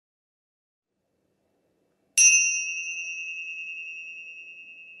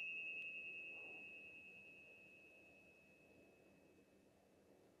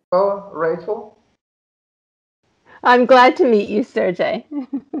Well, Rachel, I'm glad to meet you, Sergey.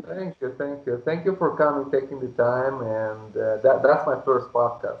 thank you for coming, taking the time, and that's my first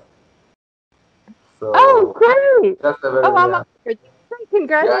podcast. Oh, So great. that's a Oh, very I'm honored. yeah. I just had this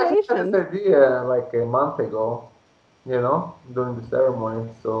Congratulations. idea like a month ago, during the ceremony.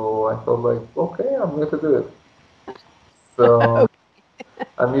 So I thought like, okay, I'm going to do it. So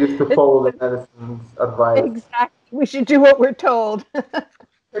I'm used to It's follow the medicine's advice. exactly. We should do what we're told.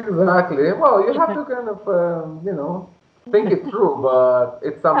 Exactly. Well, you have Yeah. to kind of, think it through, but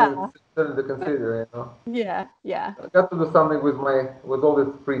it's something Yeah. to consider. Yeah. Yeah. I got to do something with all this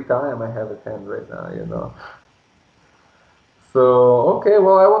free time I have at hand right now. So, okay,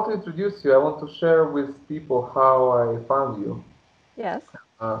 well, I want to introduce you. I want to share with people how I found you. Yes.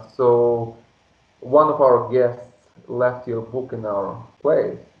 So, one of our guests left your book in our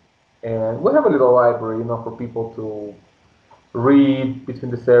place, and we have a little library, for people to read between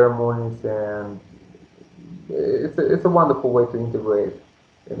the ceremonies, and it's a wonderful way to integrate,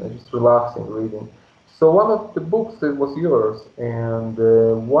 just relaxing reading. So one of the books that was yours, and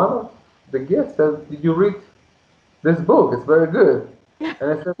one of the guests said, "Did you read this book? It's very good." And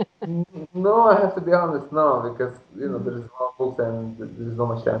I said, No, I have to be honest, no, because Mhm. there's a lot of books and there's not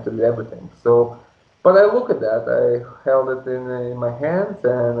much time to read everything. So, but I look at that. I held it in my hands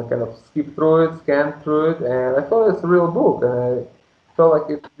and I kind of skipped through it, scanned through it, and I thought it's a real book, and I felt like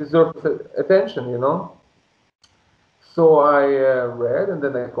it deserves attention. So I read, and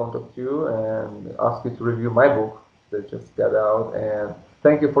then I contacted you and asked you to review my book that just got out. And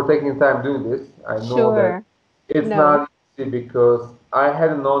thank you for taking the time doing this. I know that Sure. it's No. not easy because I had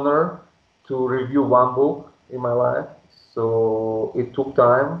an honor to review one book in my life, so it took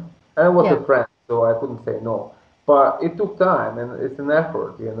time. And I was Yeah. a friend, so I couldn't say no. But it took time, and it's an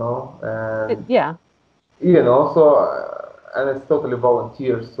effort. Yeah. And it's totally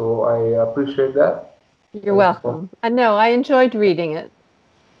volunteer, so I appreciate that. You're And I just want welcome. I know. I enjoyed reading it.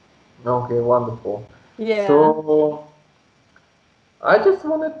 Okay, wonderful. Yeah. So I just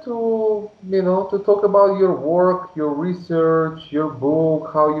wanted to talk about your work, your research, your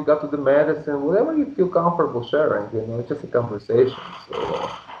book, how you got to the medicine, whatever you feel comfortable sharing. It's just a conversation.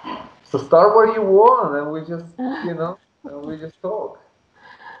 So start where you want, and we just talk.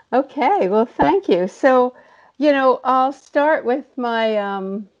 Okay. Well, thank you. So, I'll start with my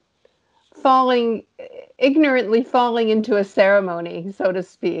falling, ignorantly falling into a ceremony, so to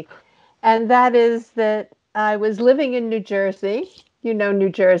speak. And that is that I was living in New Jersey. You know New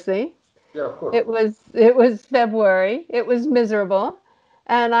Jersey. Yeah, of course. It was February. It was miserable,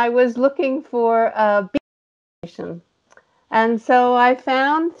 and I was looking for a beach station. And so I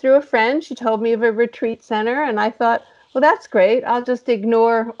found through a friend, she told me of a retreat center, and I thought, well, that's great. I'll just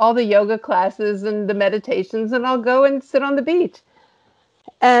ignore all the yoga classes and the meditations, and I'll go and sit on the beach.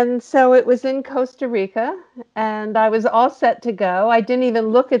 And so it was in Costa Rica, and I was all set to go. I didn't even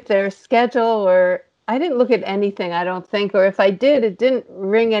look at their schedule, or I didn't look at anything, I don't think, or if I did, it didn't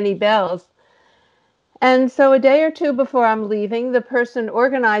ring any bells. And so a day or two before I'm leaving, the person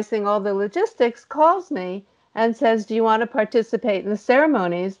organizing all the logistics calls me and says, "Do you want to participate in the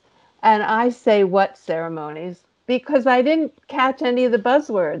ceremonies?" And I say, "What ceremonies?" Because I didn't catch any of the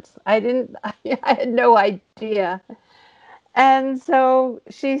buzzwords. I had no idea. And so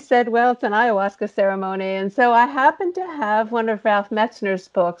she said, "Well, it's an ayahuasca ceremony." And so I happened to have one of Ralph Metzner's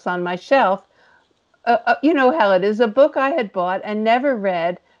books on my shelf. You know how it is, a book I had bought and never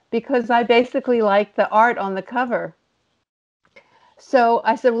read because I basically liked the art on the cover. So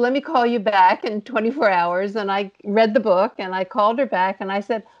I said, well, let me call you back in 24 hours. And I read the book and I called her back and I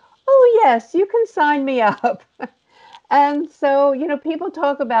said, oh, yes, you can sign me up. And so, people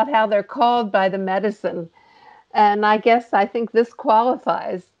talk about how they're called by the medicine. And I think this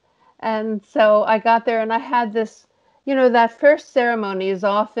qualifies. And so I got there and I had this, that first ceremony is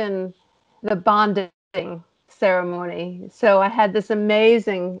often the bonding ceremony. So I had this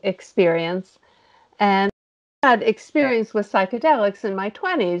amazing experience. And had experience with psychedelics in my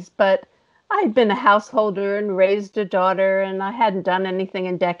 20s, but I'd been a householder and raised a daughter, and I hadn't done anything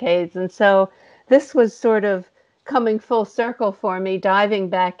in decades. And so this was sort of coming full circle for me, diving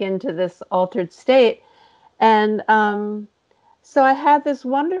back into this altered state. And so I had this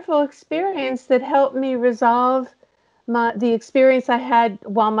wonderful experience that helped me resolve the experience I had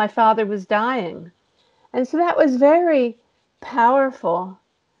while my father was dying. And so that was very powerful,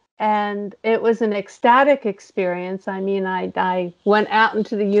 and it was an ecstatic experience. I mean, I went out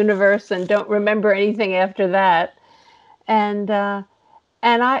into the universe and don't remember anything after that. And I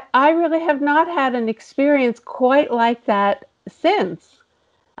really have not had an experience quite like that since.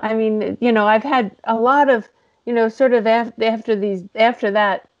 I mean, I've had a lot of, sort of after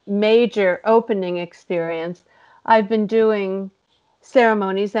that, major opening experience, I've been doing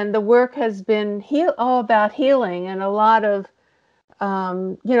ceremonies, and the work has been all about healing and a lot of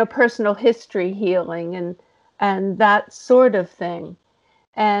personal history healing and that sort of thing.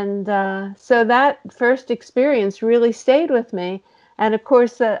 And so that first experience really stayed with me. And of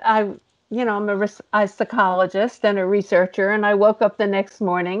course, I'm a psychologist and a researcher, and I woke up the next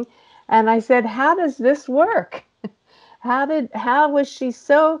morning and I said, how does this work? How was she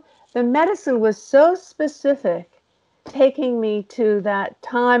the medicine was so specific, taking me to that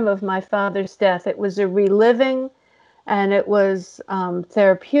time of my father's death. It was a reliving, and it was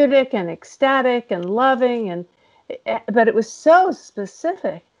therapeutic and ecstatic and loving, but it was so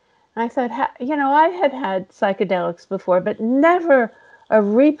specific. And I thought, I had had psychedelics before, but never a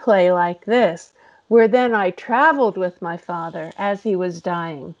replay like this, where then I traveled with my father as he was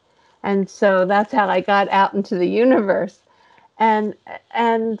dying. And so that's how I got out into the universe. And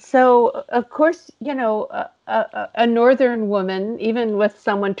and so, of course, a northern woman, even with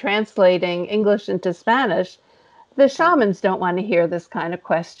someone translating English into Spanish, the shamans don't want to hear this kind of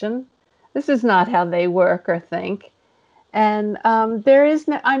question. This is not how they work or think. And there is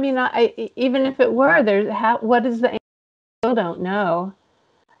no, I mean, even if it were, what is the answer? I still don't know.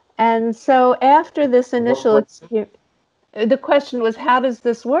 And so after this initial experience, the question was, how does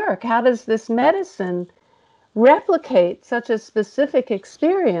this work? How does this medicine replicate such a specific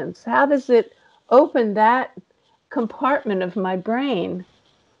experience? How does it open that compartment of my brain?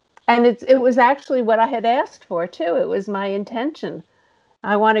 And it was actually what I had asked for too. It was my intention.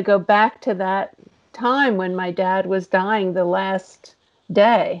 I want to go back to that time when my dad was dying the last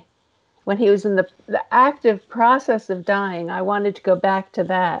day, when he was in the active process of dying. I wanted to go back to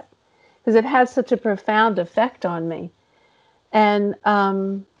that because it has such a profound effect on me. And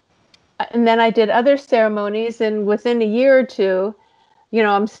then I did other ceremonies, and within a year or two,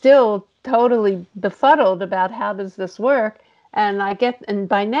 I'm still totally befuddled about how does this work. And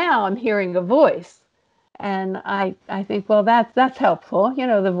by now I'm hearing a voice. And I think, well, that's helpful.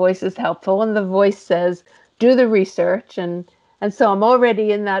 The voice is helpful, and the voice says, do the research. And so I'm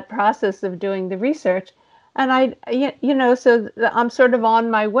already in that process of doing the research. And I'm sort of on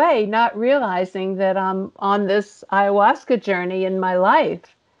my way, not realizing that I'm on this ayahuasca journey in my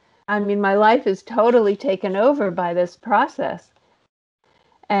life. I mean, my life is totally taken over by this process.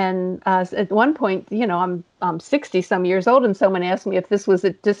 And at one point, I'm 60 some years old, and someone asked me if this was a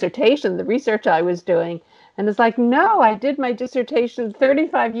dissertation, the research I was doing. And it's like, no, I did my dissertation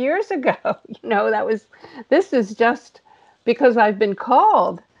 35 years ago. This is just because I've been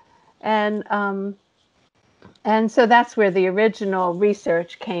called. And and so that's where the original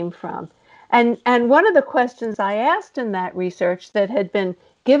research came from. And one of the questions I asked in that research that had been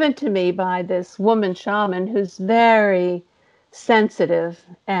given to me by this woman shaman who's very sensitive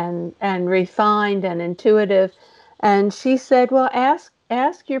and refined and intuitive, and she said, well,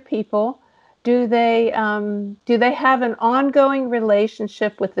 ask your people, do they have an ongoing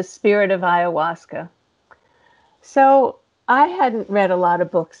relationship with the spirit of ayahuasca? So I hadn't read a lot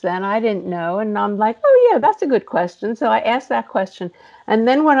of books then. I didn't know. And I'm like, oh, yeah, that's a good question. So I asked that question. And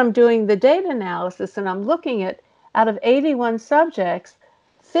then when I'm doing the data analysis and I'm looking at out of 81 subjects,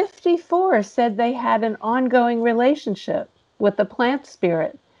 54 said they had an ongoing relationship with the plant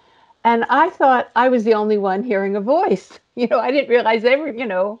spirit. And I thought I was the only one hearing a voice. I didn't realize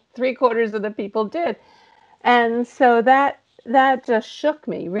three-quarters of the people did. And so that just shook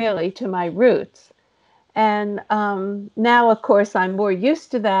me really to my roots. And now, of course, I'm more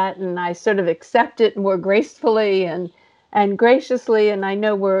used to that, and I sort of accept it more gracefully and graciously. And I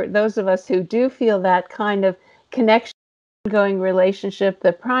know those of us who do feel that kind of connection, ongoing relationship,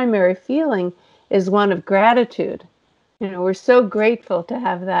 the primary feeling is one of gratitude. We're so grateful to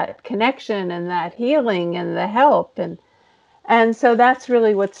have that connection and that healing and the help. And so that's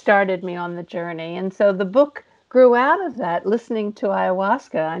really what started me on the journey. And so the book grew out of that, listening to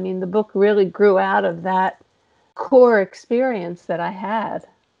ayahuasca. I mean, the book really grew out of that core experience that I had.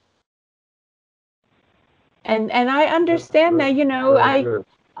 And I understand now,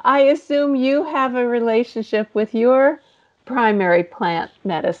 I assume you have a relationship with your primary plant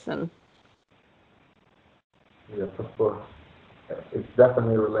medicine. Yes, of course. It's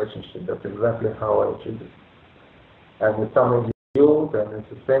definitely a relationship. That's exactly how I treat it. And it's something you build, and it's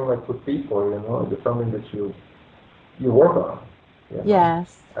the same like with people, it's something that you work on.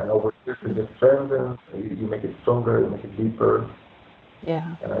 Yes. And over years it gets strengthened, you make it stronger, you make it deeper.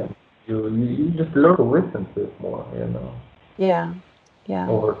 Yeah. And you just learn to listen to it more. Yeah. Yeah.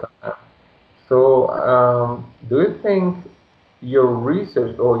 Over time. So, do you think your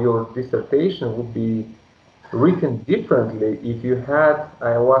research or your dissertation would be written differently if you had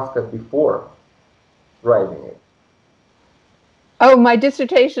ayahuasca before writing it? Oh, my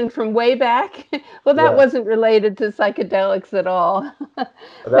dissertation from way back? Well, that Yeah, wasn't related to psychedelics at all. that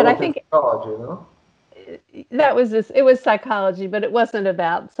But I was in think psychology, you know? that was this, it was psychology, but it wasn't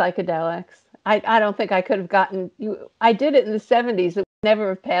about psychedelics. I don't think I could have gotten you. I did it in the 70s. It would never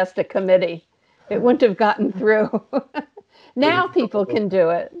have passed a committee. It wouldn't have gotten through. Pretty Now people cool. can do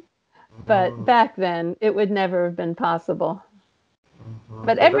it, but Hmm. back then it would never have been possible. Hmm.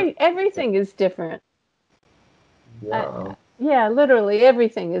 But So that's, everything is different. I, yeah, yeah, literally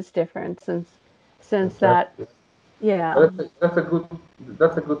everything is different since that. exactly. Yeah. That's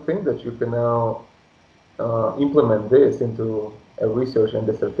a good thing that you can now implement this into a research and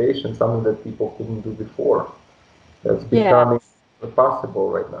dissertation, something that people couldn't do before. That's becoming Yes. possible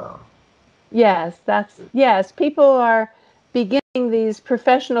right now. Yes, people are beginning these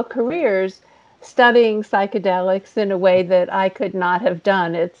professional careers studying psychedelics in a way that I could not have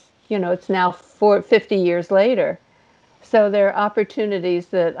done. It's now 50 years later. So there are opportunities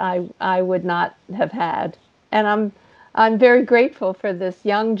that I would not have had. And I'm very grateful for this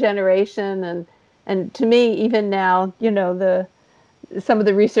young generation, and to me even now, the some of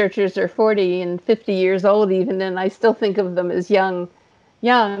the researchers are 40 and 50 years old even, and I still think of them as young,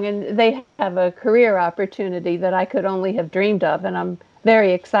 and they have a career opportunity that I could only have dreamed of, and I'm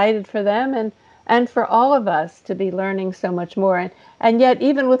very excited for them and for all of us to be learning so much more. And yet,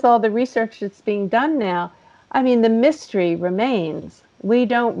 even with all the research that's being done now, I mean, the mystery remains. We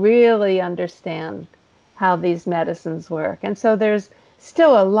don't really understand how these medicines work. And so there's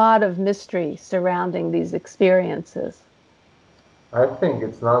still a lot of mystery surrounding these experiences. I think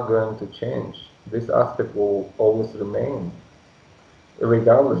it's not going to change. This aspect will always remain,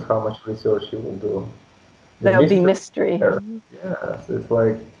 regardless how much research you will do. The There'll be mystery mystery. there. Yes, it's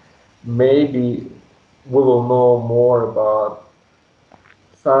like maybe we will know more about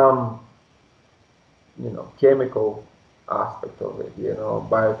some, chemical aspect of it,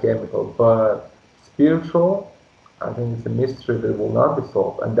 biochemical, but spiritual, I think it's a mystery that will not be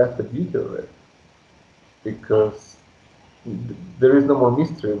solved, and that's the beauty of it, because there is no more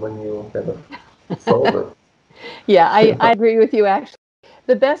mystery when you kind of solve it. Yeah, You I know? agree with you actually.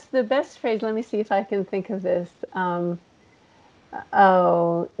 The best phrase, let me see if I can think of this.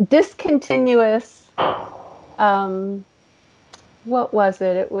 Oh, discontinuous. Um, what was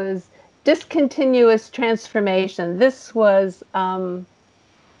it? It was discontinuous transformation. This was, oh,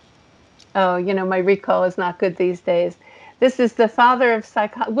 my recall is not good these days. This is the father of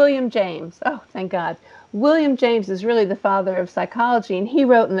William James. Oh, thank God. William James is really the father of psychology, and he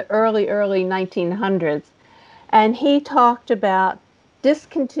wrote in the early 1900s. And he talked about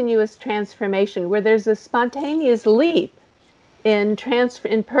discontinuous transformation, where there's a spontaneous leap in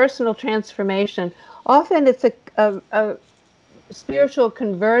personal transformation. Often it's a spiritual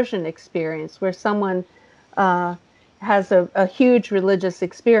conversion experience where someone uh, has a huge religious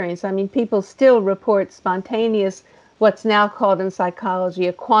experience. I mean, people still report spontaneous, what's now called in psychology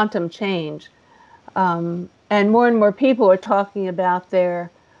a quantum change. And more people are talking about their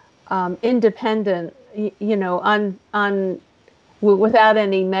independent, without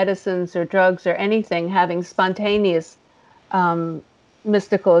any medicines or drugs or anything, having spontaneous um,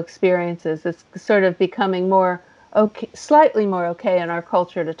 mystical experiences. It's sort of becoming more okay, slightly more okay in our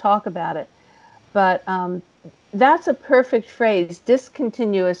culture to talk about it. But that's a perfect phrase,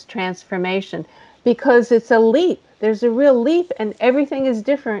 discontinuous transformation, because it's a leap. There's a real leap, and everything is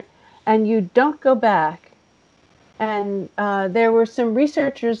different, and you don't go back. And there were some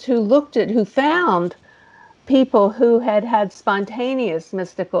researchers who found people who had had spontaneous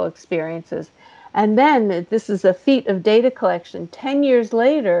mystical experiences. And then, this is a feat of data collection, 10 years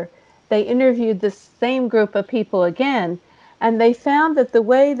later, they interviewed the same group of people again, and they found that the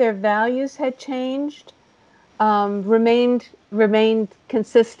way their values had changed remained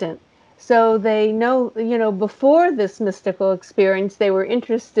consistent. So they know, before this mystical experience, they were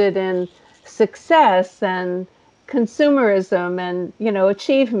interested in success and consumerism and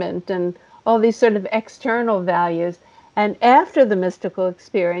achievement and all these sort of external values. And after the mystical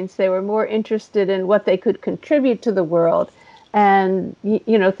experience, they were more interested in what they could contribute to the world and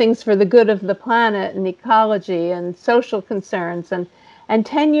things for the good of the planet and ecology and social concerns. And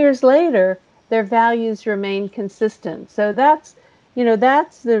 10 years later, their values remain consistent. So that's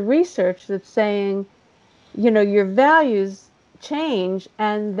the research that's saying, your values change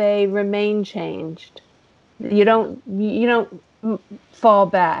and they remain changed. You don't fall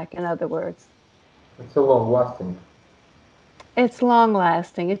back, in other words. It's so long lasting. It's long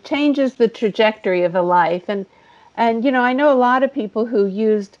lasting. It changes the trajectory of a life. And I know a lot of people who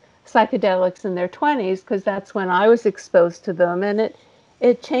used psychedelics in their 20s because that's when I was exposed to them, and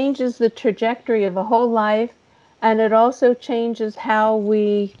it changes the trajectory of a whole life, and it also changes how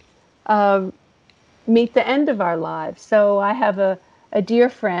we uh, meet the end of our lives. So I have a dear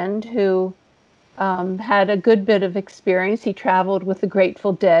friend who had a good bit of experience. He traveled with the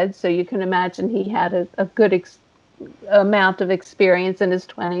Grateful Dead, so you can imagine he had a good amount of experience in his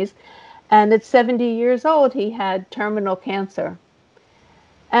 20s. And at 70 years old, he had terminal cancer.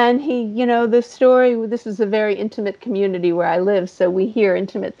 And he, the story, this is a very intimate community where I live, so we hear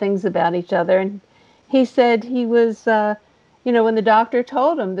intimate things about each other. And he said he was, when the doctor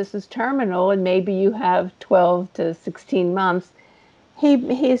told him this is terminal and maybe you have 12 to 16 months,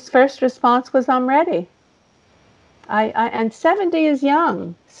 his first response was, I'm ready. And 70 is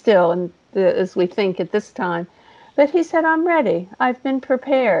young still, as we think at this time. But he said, I'm ready. I've been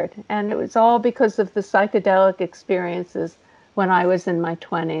prepared. And it was all because of the psychedelic experiences when I was in my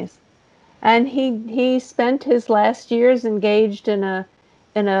 20s. And he spent his last years engaged in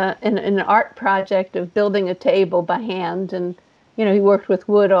an art project of building a table by hand. And, he worked with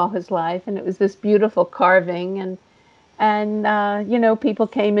wood all his life. And it was this beautiful carving. And people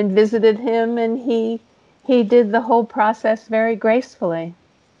came and visited him, and he did the whole process very gracefully.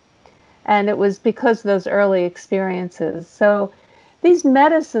 And it was because of those early experiences. So these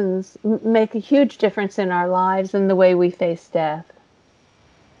medicines make a huge difference in our lives and the way we face death.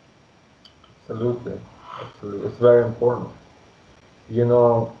 Absolutely, absolutely. It's very important.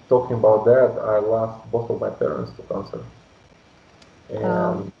 Talking about that, I lost both of my parents to cancer,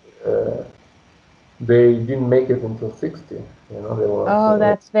 Oh, and they didn't make it until 60. They were oh, so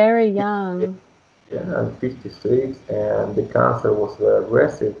that's very young. yeah, and 56, and the cancer was very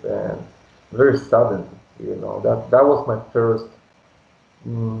aggressive and very sudden. That was my first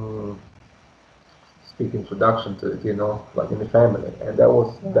mm, speak introduction to it. Like in the family, and that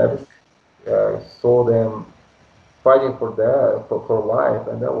was Yes. devastating. I saw them fighting for that for life,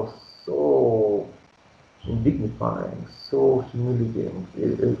 and that was so dignifying, so humiliating.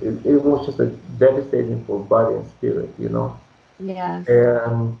 It was just a devastating for body and spirit. Yes.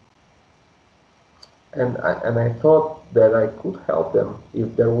 And I thought that I could help them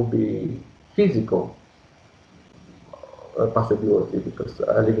if there would be physical possibility, because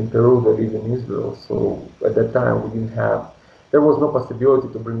I live in Peru, they live in Israel. So at that time we didn't have, there was no possibility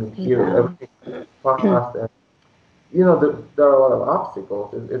to bring them here. No. Everything fast, and there are a lot of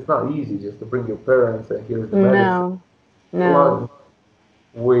obstacles. It's not easy just to bring your parents and here's the medicine. No. No. Well,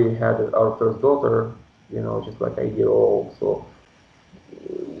 we had our first daughter, just like a year old. So,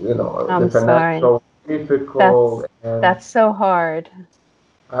 the I'm sorry. financial difficult, That's and that's so hard.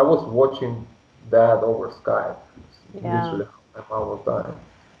 I was watching that over Skype, Yeah. literally how my mom was dying.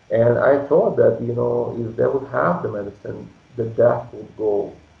 And I thought that, if they would have the medicine, the death would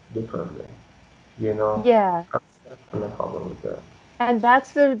go differently, you know. Yeah. I'm definitely helping with that. And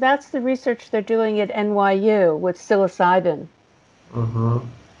that's the research they're doing at NYU with psilocybin. Mm-hmm.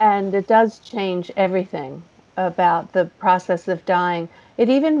 And it does change everything about the process of dying. It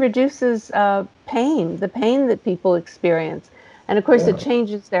even reduces pain, the pain that people experience. And of course, it Yeah,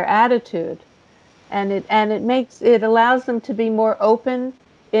 changes their attitude. And it allows them to be more open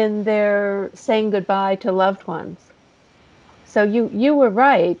in their saying goodbye to loved ones. So you were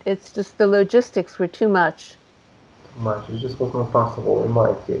right. It's just the logistics were too much. too much. It just was not possible in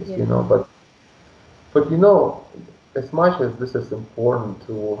my case. Yeah. But as much as this is important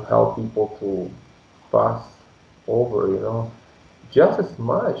to help people to pass over, just as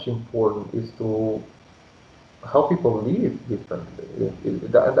much important is to help people live differently.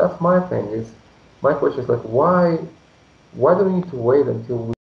 That's my thing. Is my question is like, why do we need to wait until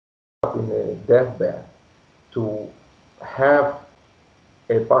we are in a deathbed to have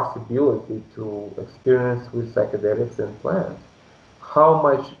a possibility to experience with psychedelics and plants? How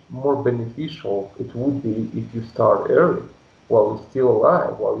much more beneficial it would be if you start early, while you're still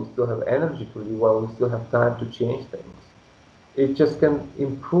alive, while you still have energy to live, while you still have time to change things. It just can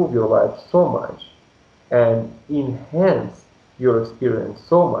improve your life so much and enhance your experience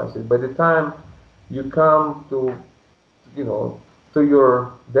so much that by the time you come you know, to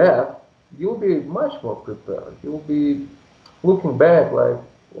your death, you'll be much more prepared. You'll be looking back like,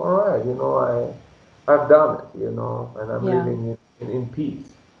 all right, I've done it, and I'm Yeah. living in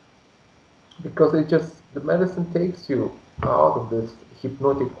peace. Because the medicine takes you out of this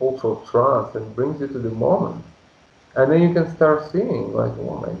hypnotic cultural trance and brings you to the moment. And then you can start seeing, like,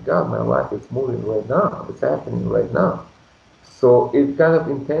 oh my God, my life is moving right now. It's happening right now. So it kind of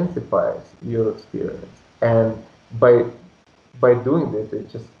intensifies your experience. And by by doing this, it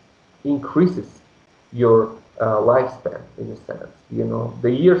just increases your lifespan in a sense. You know,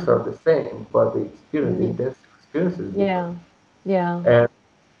 the years are the same, but the experience, the Mhm. intensive experience is different. Yeah. Yeah. And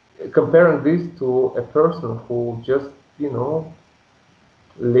comparing this to a person who just, you know,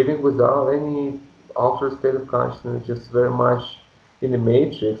 living without any altered state of consciousness, just very much in the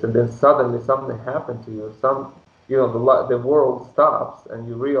matrix, and then suddenly something happened to you. You know, the world stops, and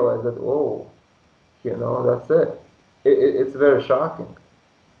you realize that, oh, you know, that's it. It's very shocking.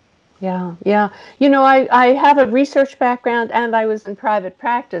 Yeah, yeah. I have a research background and I was in private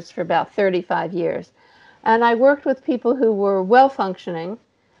practice for about 35 years. And I worked with people who were well functioning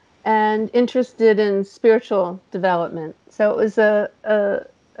and interested in spiritual development. So it was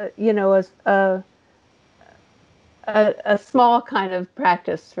a small kind of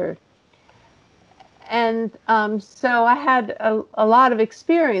practice for, and so I had a lot of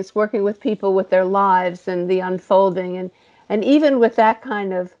experience working with people with their lives and the unfolding, and even with that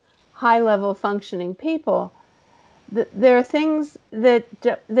kind of high level functioning people, there are things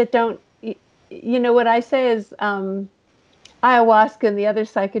that don't. What I say is ayahuasca and the other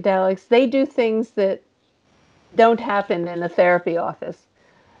psychedelics. They do things that don't happen in a therapy office.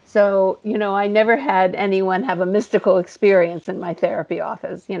 So, I never had anyone have a mystical experience in my therapy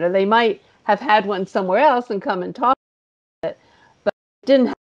office. They might have had one somewhere else and come and talk, but didn't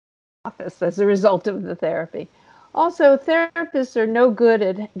have an office as a result of the therapy. Also, therapists are no good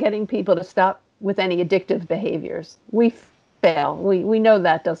at getting people to stop with any addictive behaviors. We fail. We know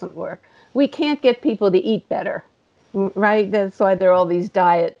that doesn't work. We can't get people to eat better, right? That's why there are all these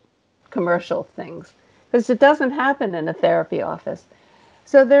diet commercial things, because it doesn't happen in a therapy office.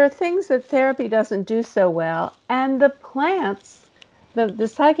 So there are things that therapy doesn't do so well, and the plants, the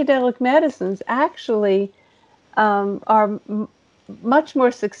psychedelic medicines actually are much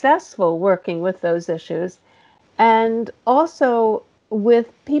more successful working with those issues, and also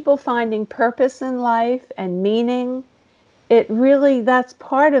with people finding purpose in life and meaning. That's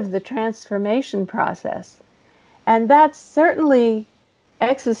part of the transformation process. And that's certainly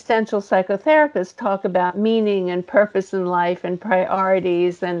existential psychotherapists talk about meaning and purpose in life and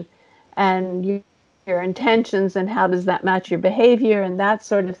priorities and your intentions and how does that match your behavior and that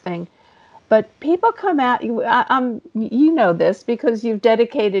sort of thing. But people come out, you know this because you've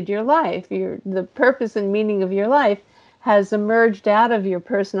dedicated your life. The purpose and meaning of your life has emerged out of your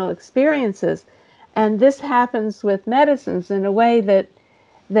personal experiences. And this happens with medicines in a way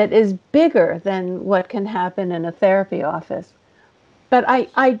that is bigger than what can happen in a therapy office. But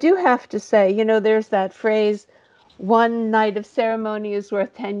I do have to say, there's that phrase, one night of ceremony is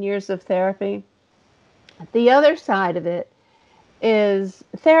worth 10 years of therapy. The other side of it is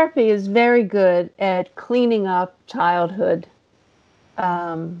therapy is very good at cleaning up childhood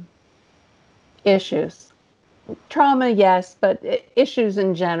um, issues. Trauma, yes, but issues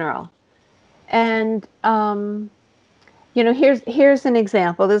in general. And here's an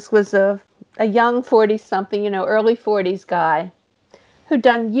example. This was a young 40 something, early 40s guy who'd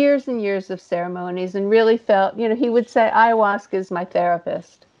done years and years of ceremonies and really felt, he would say, ayahuasca is my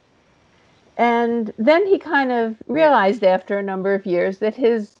therapist. And then he kind of realized after a number of years that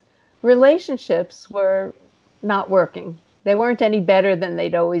his relationships were not working. They weren't any better than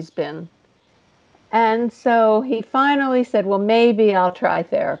they'd always been. And so he finally said, well, maybe I'll try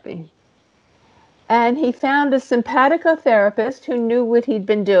therapy. And he found a sympathicotherapist who knew what he'd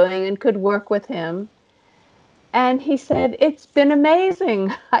been doing and could work with him. And he said, it's been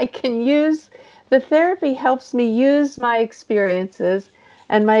amazing. The therapy helps me use my experiences,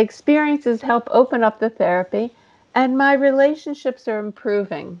 and my experiences help open up the therapy, and my relationships are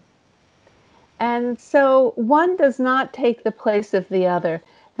improving. And so one does not take the place of the other.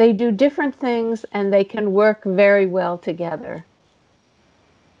 They do different things and they can work very well together.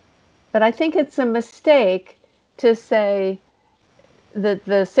 But I think it's a mistake to say that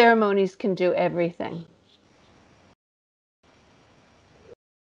the ceremonies can do everything.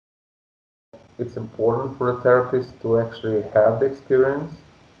 It's important for the therapist to actually have the experience.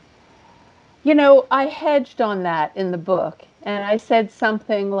 I hedged on that in the book, and I said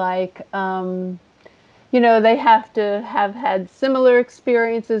something like, they have to have had similar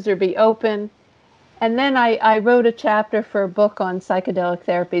experiences or be open. And then I wrote a chapter for a book on psychedelic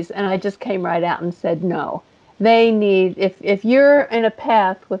therapies, and I just came right out and said, no, if you're in a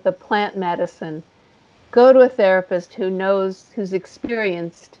path with a plant medicine, go to a therapist who's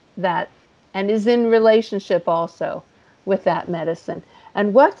experienced that and is in relationship also with that medicine.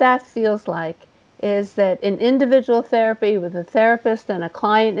 And what that feels like is that in individual therapy with a therapist and a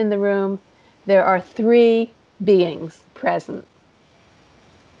client in the room, there are three beings present.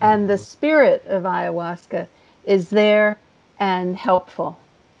 And the Mhm. spirit of ayahuasca is there and helpful.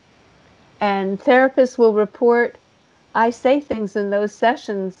 And therapists will report I say things in those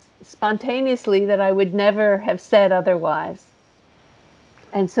sessions spontaneously that I would never have said otherwise.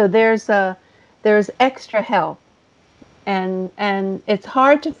 And so there's extra help, and it's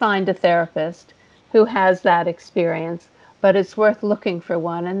hard to find a therapist who has that experience, but it's worth looking for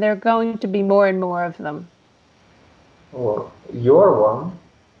one, and there are going to be more and more of them. Well, you're one.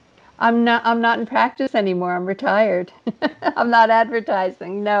 I'm not in practice anymore. I'm retired. I'm not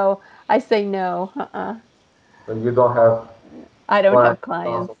advertising. No, I say no. So you don't have I don't client have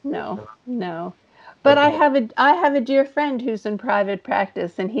clients. No, consultation. no. But That's I amazing. have a dear friend who's in private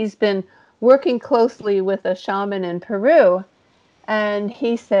practice, and he's been working closely with a shaman in Peru, and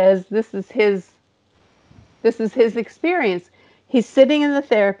he says this is his experience. He's sitting in the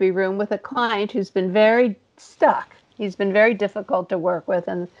therapy room with a client who's been very stuck. He's been very difficult to work with,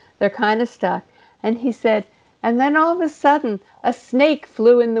 and they're kind of stuck. And he said, and then all of a sudden, a snake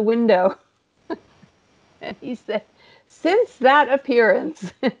flew in the window. And he said, since that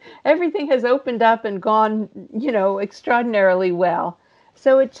appearance, everything has opened up and gone, extraordinarily well.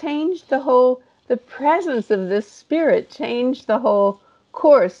 So it changed the presence of this spirit changed the whole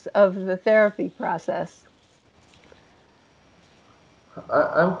course of the therapy process.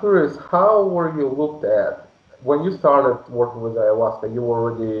 I'm curious, how were you looked at when you started working with ayahuasca? You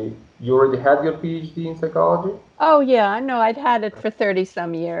already had your PhD in psychology? Oh yeah, no, I'd had it for 30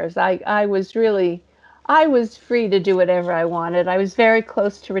 some years. I was free to do whatever I wanted. I was very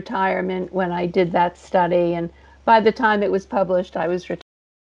close to retirement when I did that study, and by the time it was published, I was retired.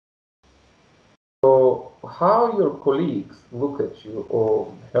 So how your colleagues look at you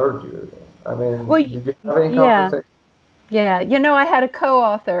or heard you? I mean, Well, did you have any yeah, conversation? yeah. I had a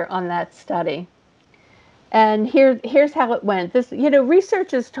co-author on that study, and here's how it went.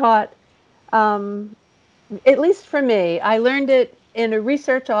 Research is taught, um, at least for me. I learned it in a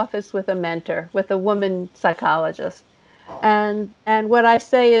research office with a mentor, with a woman psychologist. And what I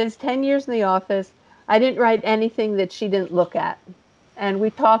say is 10 years in the office, I didn't write anything that she didn't look at. And we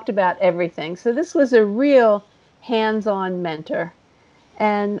talked about everything. So this was a real hands-on mentor.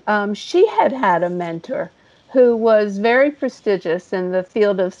 And she had had a mentor who was very prestigious in the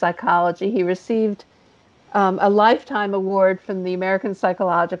field of psychology. He received a lifetime award from the American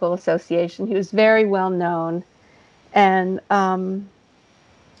Psychological Association. He was very well known. And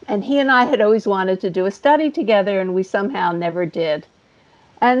he and I had always wanted to do a study together, and we somehow never did.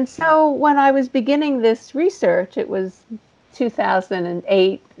 And so when I was beginning this research, it was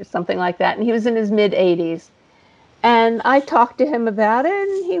 2008 or something like that, and he was in his mid 80s. And I talked to him about it,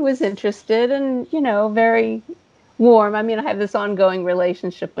 and he was interested and, very warm. I mean, I have this ongoing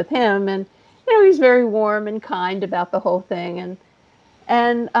relationship with him, and, he's very warm and kind about the whole thing.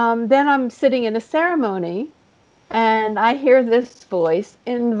 And then I'm sitting in a ceremony, and I hear this voice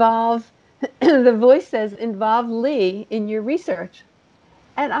involve, the voice says, involve Lee in your research.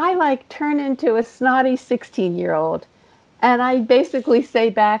 And I like turn into a snotty 16-year-old. And I basically say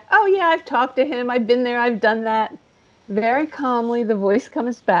back, oh, yeah, I've talked to him. I've been there. I've done that. Very calmly, the voice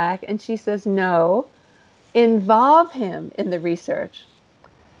comes back and she says, no, involve him in the research.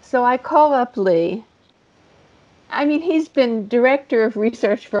 So I call up Lee. I mean, he's been director of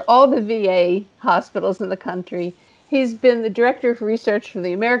research for all the VA hospitals in the country. He's been the director of research for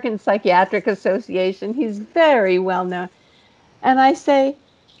the American Psychiatric Association. He's very well known. And I say,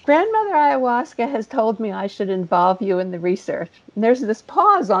 Grandmother Ayahuasca has told me I should involve you in the research. And there's this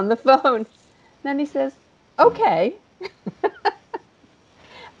pause on the phone. Then he says, okay.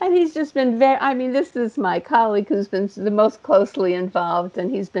 And he's just been I mean, this is my colleague who's been the most closely involved,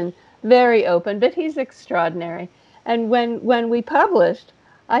 and he's been very open, but he's extraordinary. And when we published,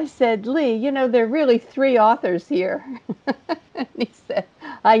 I said, Lee, there are really three authors here. And he said,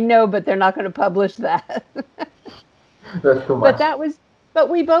 I know, but they're not going to publish that. That's too But much. that was, but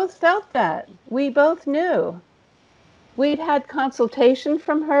we both felt that. We both knew. We'd had consultation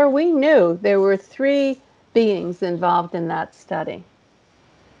from her. We knew there were three beings involved in that study.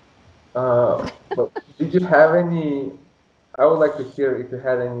 But did you have any? I would like to hear if you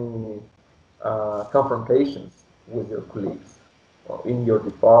had any confrontations with your colleagues or in your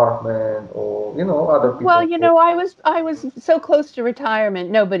department or other Well, people who. I was so close to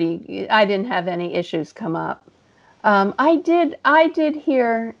retirement. I didn't have any issues come up. I did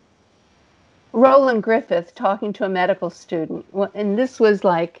hear Roland Griffith talking to a medical student, and this was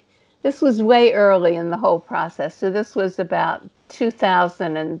way early in the whole process. So this was about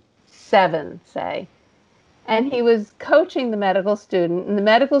 2007, say. And he was coaching the medical student, and the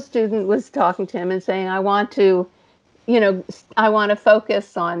medical student was talking to him and saying, I want to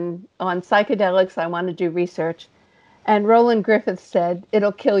focus on psychedelics. I want to do research. And Roland Griffith said,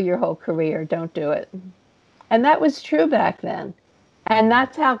 "It'll kill your whole career. Don't do it." And that was true back then. And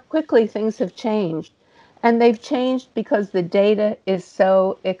that's how quickly things have changed. And they've changed because the data is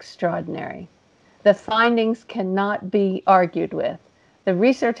so extraordinary. The findings cannot be argued with. The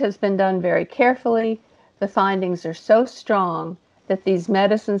research has been done very carefully. The findings are so strong that these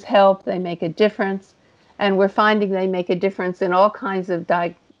medicines help, they make a difference, and we're finding they make a difference in all kinds of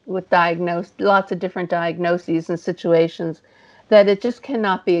lots of different diagnoses and situations, that it just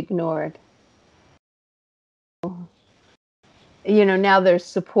cannot be ignored. Now there's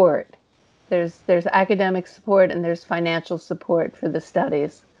support. There's academic support and there's financial support for the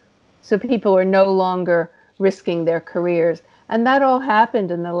studies. So people are no longer risking their careers. And that all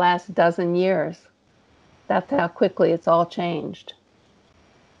happened in the last dozen years. That's how quickly it's all changed.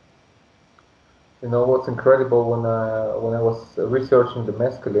 You know what's incredible, when I was researching the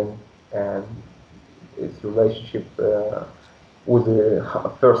mescaline and its relationship with the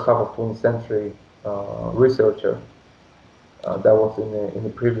first half of 20th century researcher that was in the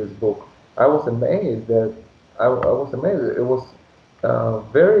previous book. I was amazed that I was amazed. It was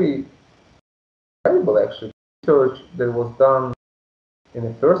very incredible, actually. Research that was done in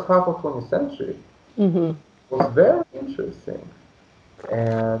the first half of 20th century Mm-hmm. was very interesting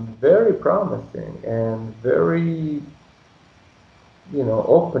and very promising and very,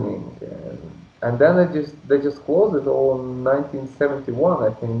 opening. And then they just closed it all in 1971.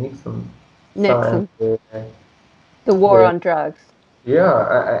 I think Nixon signed Nixon, the war the on drugs.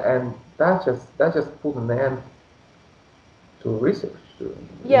 yeah, and that just put an end to research.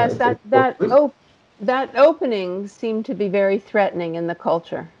 Yes, It was research. that opening seemed to be very threatening in the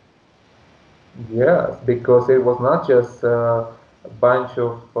culture. Yes, because it was not just a bunch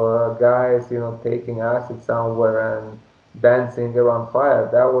of guys, taking acid somewhere and dancing around fire.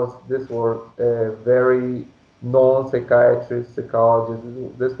 These were very known psychiatrists, psychologists.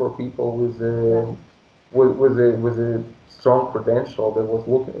 These were people Right. with a strong credential that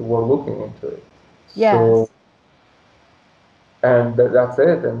were looking into it. So, Yes. and that's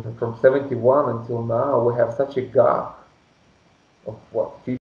it. And from 71 until now, we have such a gap of what,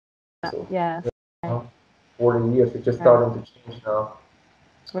 50 years, Yes. Right. 40 years. It's just Right. starting to change now.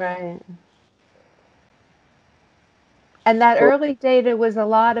 Right. And that So, early data was a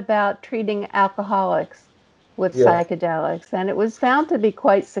lot about treating alcoholics with yes. psychedelics, and it was found to be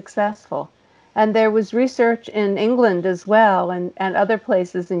quite successful. And there was research in England as well, and other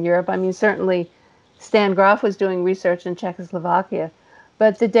places in Europe. I mean, certainly Stan Grof was doing research in Czechoslovakia,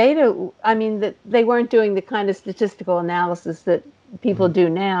 but the data, I mean, that they weren't doing the kind of statistical analysis that people Mhm. do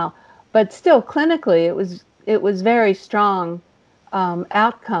now, but still clinically, it was very strong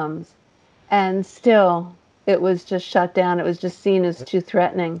outcomes, and still it was just shut down. It was just seen as too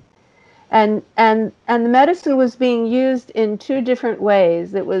threatening. And the medicine was being used in two different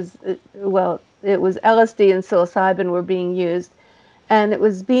ways. It was LSD and psilocybin were being used, and it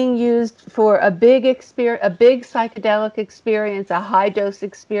was being used for a big psychedelic experience, a high dose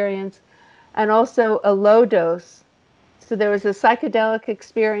experience, and also a low dose. So there was a psychedelic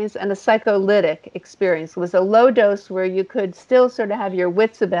experience and a psycholytic experience. It was a low dose where you could still sort of have your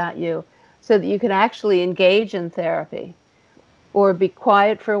wits about you so that you could actually engage in therapy or be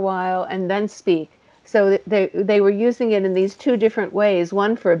quiet for a while and then speak. So they were using it in these two different ways,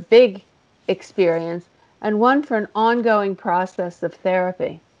 one for a big experience and one for an ongoing process of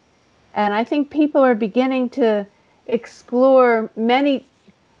therapy. And I think people are beginning to explore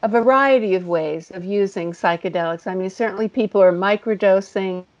a variety of ways of using psychedelics. I mean, certainly people are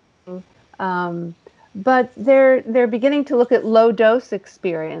microdosing, um, but they're beginning to look at low dose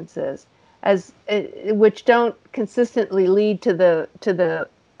experiences as which don't consistently lead to the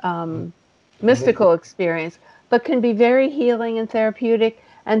um, mystical experience, but can be very healing and therapeutic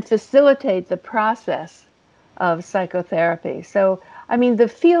and facilitate the process of psychotherapy. So, I mean, the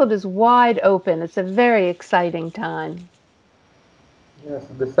field is wide open. It's a very exciting time. Yes,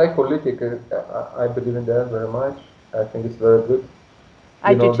 the psycholytic, I believe in that very much. I think it's very good.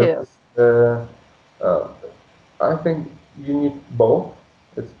 I do There too. is, uh, I think you need both.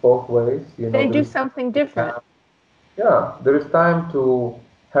 It's both ways. They There do is something different. time, yeah, there is time to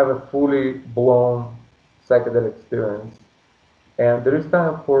have a fully blown psychedelic experience, and there is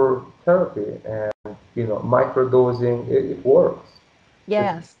time for therapy and microdosing. It works. It's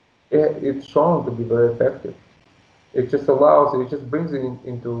Yes. it's shown to be very effective. It just brings you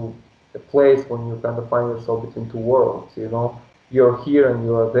into a place when you kind of find yourself between two worlds. You're here and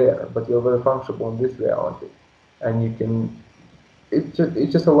you are there, but you're very functional in this reality, and you can. It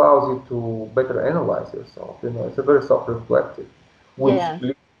just allows you to better analyze yourself. It's a very self-reflective, which Yes.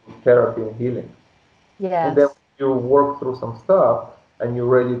 leads to therapy and healing. And then Yes. you work through some stuff and you're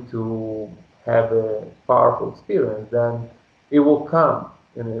ready to have a powerful experience, then it will come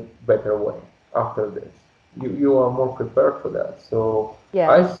in a better way after this. You are more prepared for that. So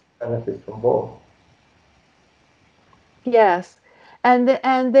I Yes. see benefits from both. Yes. And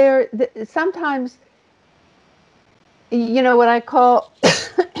sometimes, what I call,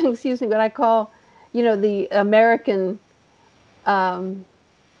 excuse me, what I call, the American um,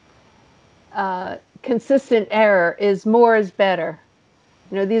 consistent error is more is better.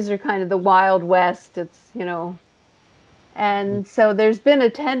 These are kind of the Wild West. And so there's been a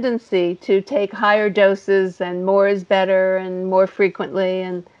tendency to take higher doses and more is better and more frequently.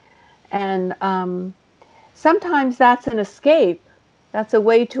 And sometimes that's an escape. That's a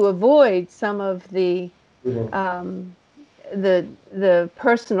way to avoid some of Really. um, the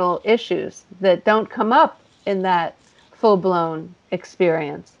personal issues that don't come up in that full blown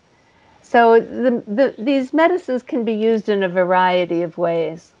experience. So these medicines can be used in a variety of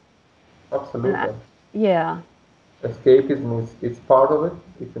ways. And Absolutely. yeah, Escapism is it's part of it.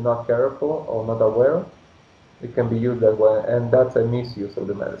 If you're not careful or not aware, it can be used that way, and that's a misuse of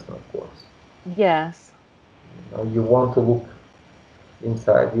the medicine, of course. yes. You want to look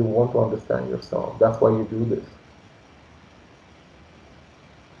inside. You want to understand yourself. That's why you do this.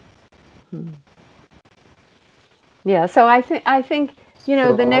 Hmm. Yeah, so I think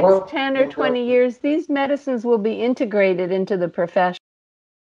So the next well, 10 or 20 years these medicines will be integrated into the profession.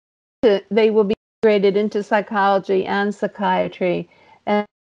 They will be integrated into psychology and psychiatry, and,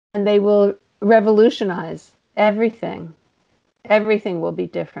 and they will revolutionize everything. Everything will be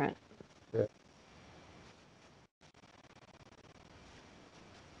different. yeah.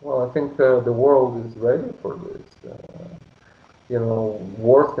 Well, I think the world is ready for this.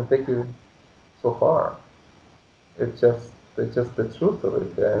 Wars can take you so far. It's just the truth of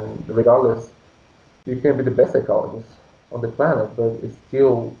it. And regardless, you can be the best psychologist on the planet, but it's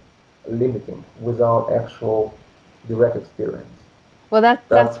still limiting without actual direct experience. Well, that's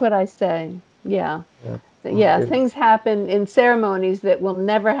That's what I say. Yeah. yeah, Yeah, it's things happen in ceremonies that will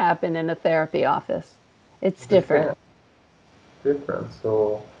never happen in a therapy office. It's the different. same difference.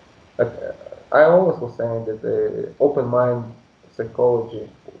 So, like, I always was saying that the open mind psychology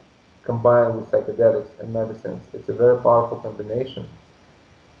combined with psychedelics and medicines, it's a very powerful combination.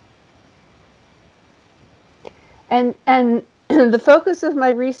 And the focus of my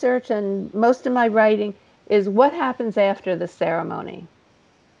research and most of my writing is what happens after the ceremony.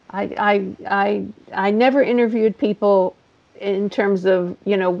 I never interviewed people in terms of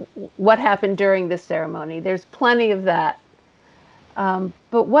what happened during the ceremony. There's plenty of that.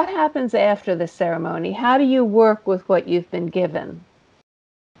 But what happens after the ceremony? How do you work with what you've been given?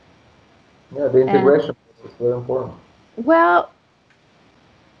 Yeah, the And integration process is very important. well,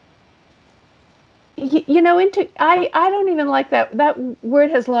 I don't even like that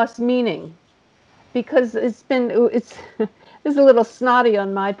word has lost meaning because it's it's a little snotty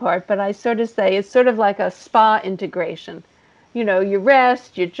on my part, but I sort of say it's sort of like a spa integration. You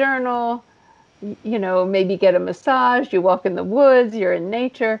rest, you journal, maybe get a massage, you walk in the woods, you're in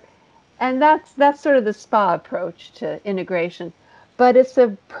nature, and that's sort of the spa approach to integration. But it's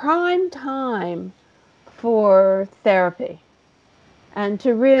a prime time for therapy and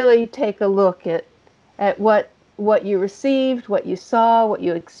to really take a look at what you received, what you saw, what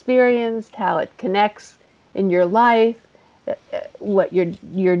you experienced, how it connects in your life, what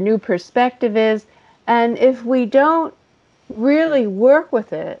your new perspective is. And if we don't really work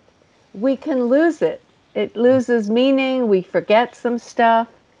with it, we can lose it. It loses meaning. We forget some stuff.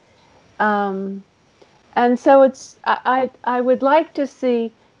 Um, and so I would like to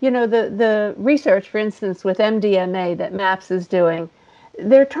see, the research, for instance, with MDMA that MAPS is doing,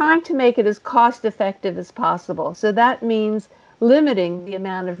 they're trying to make it as cost effective as possible. So that means limiting the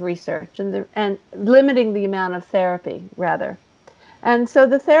amount of research and limiting the amount of therapy, rather. And so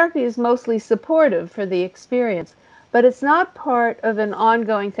the therapy is mostly supportive for the experience, but it's not part of an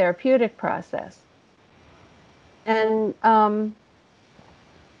ongoing therapeutic process. And um,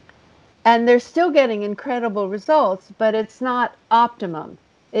 and they're still getting incredible results, but it's not optimum.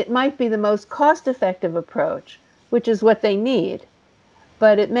 It might be the most cost effective approach, which is what they need,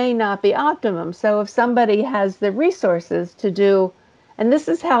 but it may not be optimum. So if somebody has the resources to do, and this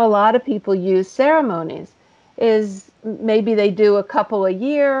is how a lot of people use ceremonies, is maybe they do a couple a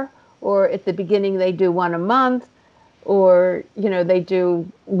year, or at the beginning they do one a month, or they do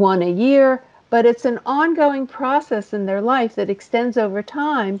one a year, but it's an ongoing process in their life that extends over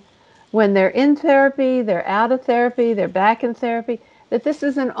time. When they're in therapy, they're out of therapy, they're back in therapy, that this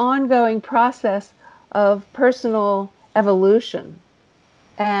is an ongoing process of personal evolution.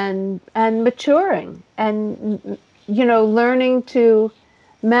 and maturing and learning to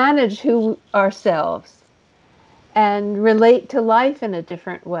manage who ourselves and relate to life in a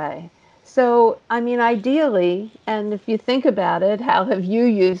different way. So, I mean, ideally, and if you think about it, how have you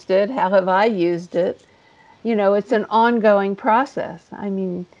used it? How have I used it? It's an ongoing process. I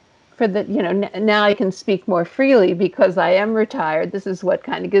mean, now I can speak more freely because I am retired. This is what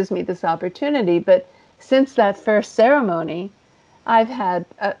kind of gives me this opportunity. But since that first ceremony, I've had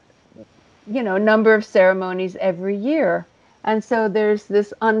a number of ceremonies every year. And so there's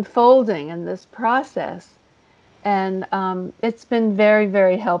this unfolding and this process. And it's been very,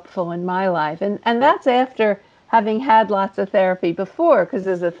 very helpful in my life. And that's after having had lots of therapy before, because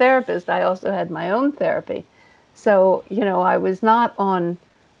as a therapist, I also had my own therapy. So, I was not on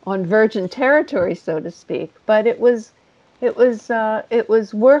virgin territory, so to speak, but it was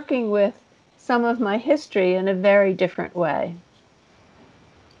working with some of my history in a very different way.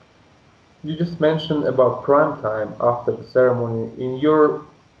 You just mentioned about prime time after the ceremony. In your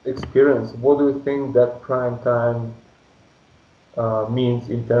experience, what do you think that prime time means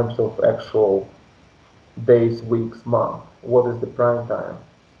in terms of actual days, weeks, month? What is the prime time?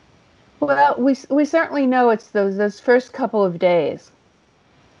 Well, we certainly know it's those first couple of days,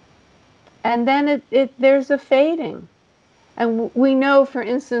 and then there's a fading. And we know, for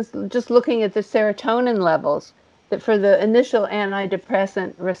instance, just looking at the serotonin levels, that for the initial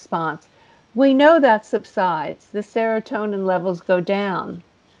antidepressant response, we know that subsides. The serotonin levels go down,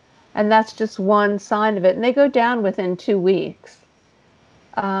 and that's just one sign of it. And they go down within 2 weeks.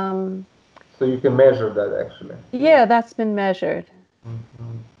 Um, So you can measure that actually. yeah, that's been measured.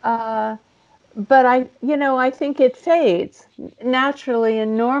 Mhm. Uh, but I think it fades naturally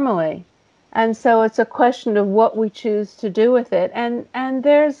and normally. And so it's a question of what we choose to do with it. And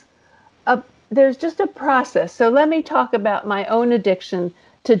a there's just a process. So let me talk about my own addiction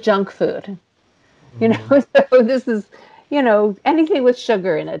to junk food. Mhm. So this is, anything with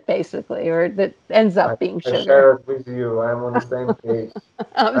sugar in it, basically, or that ends I, up being I sugar. share it with you. I'm on the same page.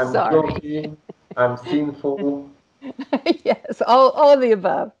 I'm I'm sorry. guilty. I'm sinful. Yes, all of the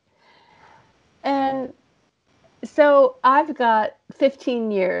above. And so I've got 15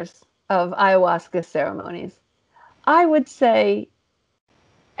 years of ayahuasca ceremonies. I would say,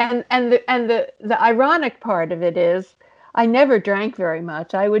 and the ironic part of it is, I never drank very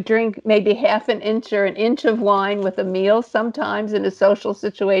much. I would drink maybe half an inch or an inch of wine with a meal, sometimes in a social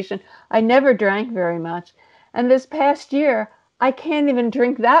situation. I never drank very much. And this past year, I can't even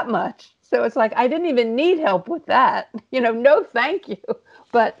drink that much. So it's like I didn't even need help with that. No, thank you.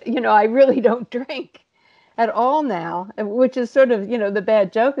 But I really don't drink at all now, which is sort of the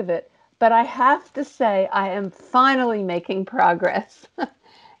bad joke of it. But I have to say, I am finally making progress.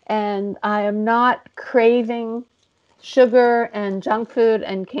 And I am not craving sugar and junk food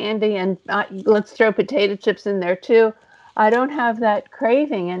and candy, and let's throw potato chips in there too. I don't have that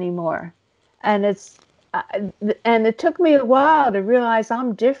craving anymore. And uh, and it took me a while to realize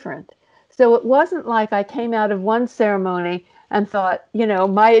I'm different. So it wasn't like I came out of one ceremony and thought,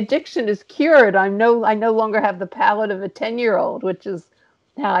 my addiction is cured. I no longer have the palate of a 10-year-old, which is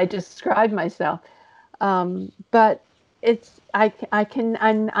how I describe myself. But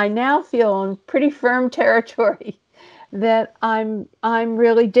I now feel on pretty firm territory that I'm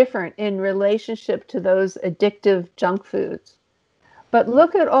really different in relationship to those addictive junk foods. But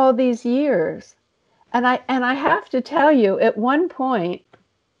look at all these years, and I have to tell you, at one point,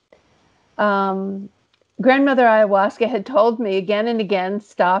 um, grandmother ayahuasca had told me again and again,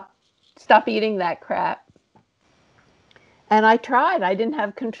 stop eating that crap. And I tried. I didn't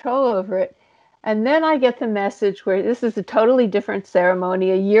have control over it. And then I get the message where this is a totally different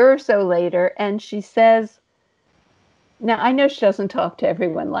ceremony a year or so later. And she says, now I know she doesn't talk to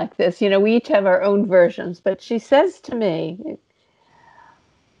everyone like this. We each have our own versions. But she says to me,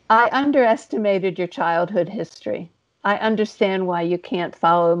 I underestimated your childhood history. I understand why you can't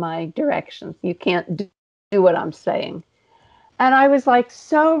follow my directions. You can't do what I'm saying. And I was like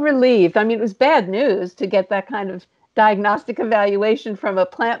so relieved. I mean, it was bad news to get that kind of diagnostic evaluation from a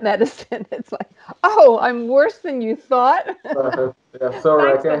plant medicine. It's like, oh, I'm worse than you thought. Yeah,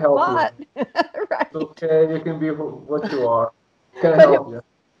 sorry, I Thanks can't a help you. lot. It's Right. okay. You can be what you are. Can't But it, help you.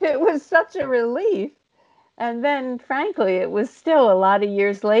 it was such a relief. And then, frankly, it was still a lot of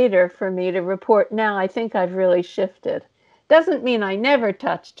years later for me to report now I think I've really shifted. Doesn't mean I never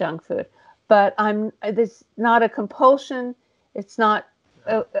touch junk food, but it's not a compulsion. It's not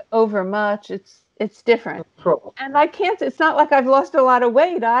over much. It's different. Control. And I can't, it's not like I've lost a lot of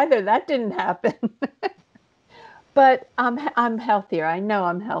weight either. That didn't happen. But I'm healthier. I know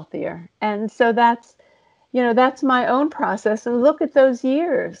I'm healthier. And so that's my own process. And look at those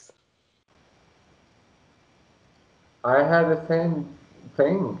years. I had the same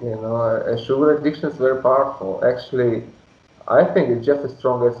thing, a sugar addiction is very powerful. Actually, I think it's just as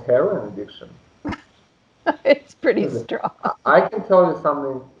strong as heroin addiction. It's pretty strong. I can tell you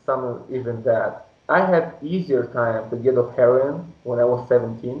something even that. I had easier time to get off heroin when I was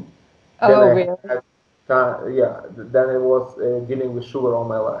 17 than Oh, I really? had time, yeah, than I was dealing with sugar all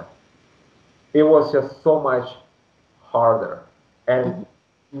my life. It was just so much harder. And Mhm.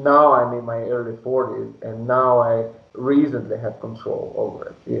 now I'm in my early 40s, and now I recently have control over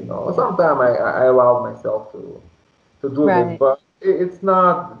it. Yeah. Sometimes I allow myself to do this, Right. but it's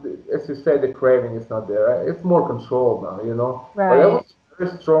not, as you say, the craving is not there. It's more controlled now. But that was Right. very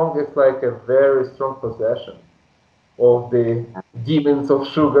strong. It's like a very strong possession of the demons of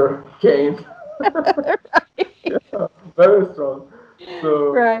sugar cane. Yeah, very strong.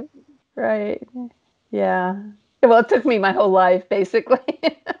 So Right. Right. Yeah. Well, it took me my whole life basically.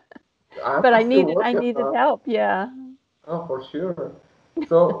 I'm But I still needed I working needed on it. help. Yeah. Oh, for sure.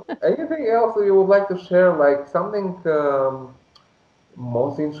 So, anything else that you would like to share, like something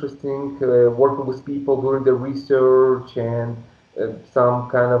most interesting, working with people during the research and some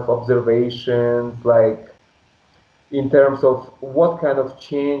kind of observations, like in terms of what kind of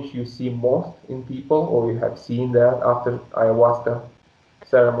change you see most in people, or you have seen that after ayahuasca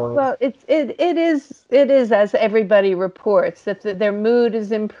ceremonies? Well, it is as everybody reports that their mood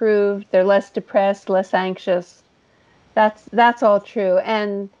is improved, they're less depressed, less anxious. That's all true.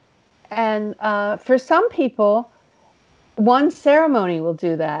 And for some people, one ceremony will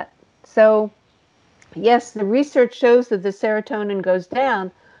do that. So yes, the research shows that the serotonin goes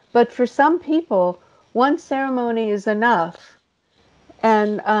down, but for some people, one ceremony is enough,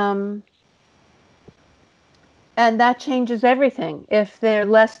 and um, and that changes everything. If they're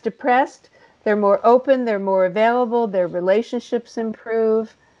less depressed, they're more open, they're more available, their relationships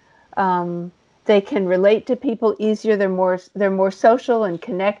improve. Um, they can relate to people easier. They're more social and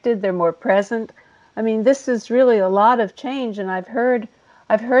connected. They're more present. I mean, this is really a lot of change, and I've heard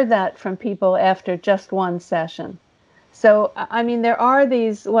that from people after just one session. So, I mean, there are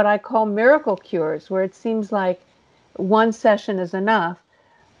these what I call miracle cures where it seems like one session is enough.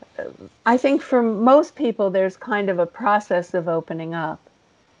 I think for most people, there's kind of a process of opening up,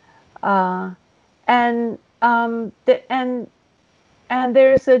 uh, and and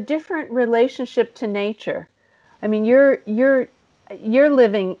there's a different relationship to nature. I mean, you're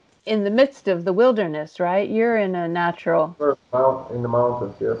living in the midst of the wilderness, right? You're in a natural In the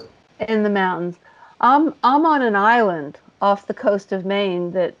mountains, yes. in the mountains. I'm on an island off the coast of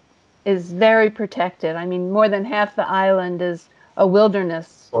Maine that is very protected. I mean, more than half the island is a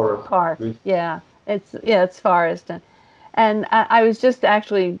wilderness Forest. park. Yeah, it's forest. And I was just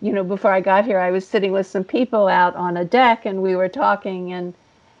actually, before I got here, I was sitting with some people out on a deck, and we were talking,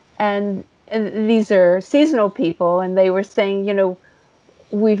 and these are seasonal people, and they were saying,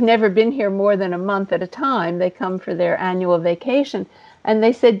 we've never been here more than a month at a time. They come for their annual vacation. And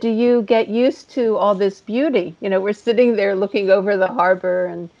they said, do you get used to all this beauty? We're sitting there looking over the harbor,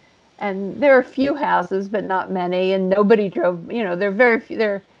 and there are a few houses, but not many, and nobody drove, there are very few,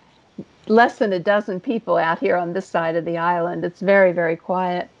 there are less than a dozen people out here on this side of the island. It's very, very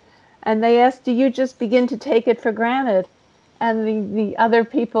quiet. And they asked, do you just begin to take it for granted? And the other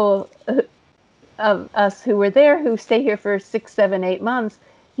people of us who were there who stay here for 6, 7, 8 months,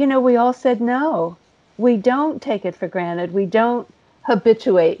 we all said no. We don't take it for granted. We don't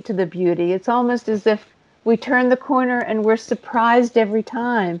habituate to the beauty. It's almost as if we turn the corner and we're surprised every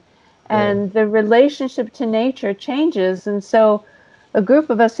time. Yeah. And the relationship to nature changes. And so a group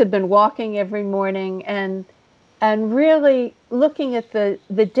of us had been walking every morning and really looking at the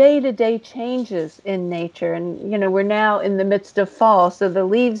day-to-day changes in nature. And we're now in the midst of fall, so the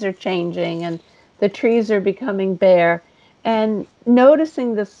leaves are changing and the trees are becoming bare, and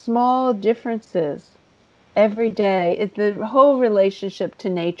noticing the small differences every day, the whole relationship to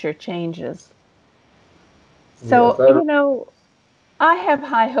nature changes. Yes, So, I have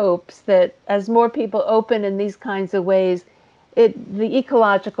high hopes that as more people open in these kinds of ways, the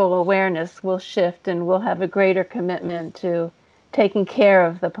ecological awareness will shift and we'll have a greater commitment to taking care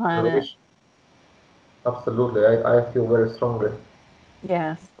of the planet. relation. Absolutely. I feel very strongly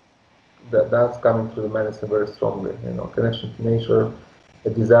Yes. that that's coming through the medicine very strongly. Connection to nature, a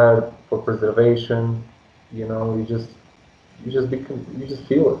desire for preservation. You just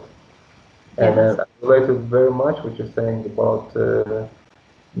feel it. And Yes. I relate to very much what you're saying about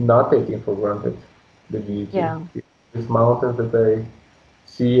not taking for granted the beauty. Yeah. These mountains that I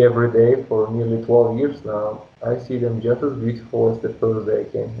see every day for nearly 12 years now, I see them just as beautiful as the first day I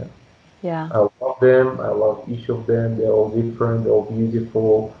came here. Yeah. I love them. I love each of them. They're all different. They're all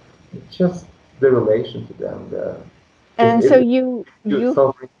beautiful. It's just the relation to them. And so It's you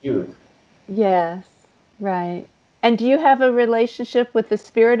self-renewed. yes, right. And do you have a relationship with the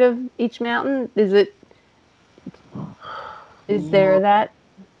spirit of each mountain? Is there Mm, that?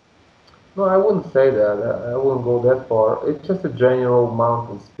 no, I wouldn't say that. I wouldn't go that far. It's just a general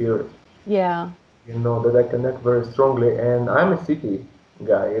mountain spirit, Yeah. that I connect very strongly. And I'm a city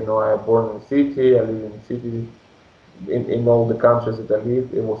guy. I born in a city. I live in a city. In all the countries that I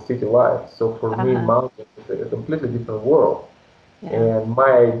lived, it was city life. So for me, Uh-huh. mountains is a completely different world. Yeah. And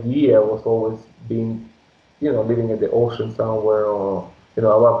my idea was always being, living at the ocean somewhere, or I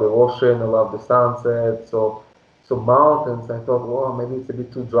love the ocean, I love the sunset. So mountains, I thought, well, maybe it's a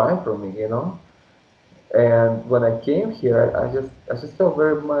bit too dry for me. And when I came here, I just felt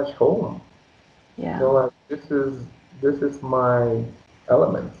very much home. Yeah. Like this is my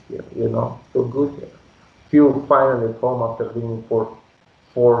element here. Feel good here. Feel finally at home after living in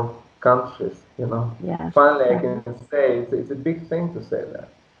four countries. Yes. Finally, I Right. can say it's a big thing to say that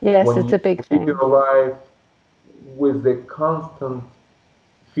Yes, when it's you a big live thing. your life with the constant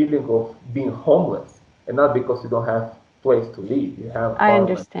feeling of being homeless, and not because you don't have place to live, you have I apartment,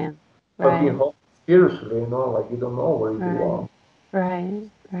 understand. but being Right. homeless spiritually, like you don't know where you Right. belong. Right.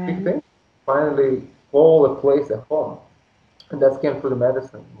 Big Right. thing. Finally, call a place a home. And that came through the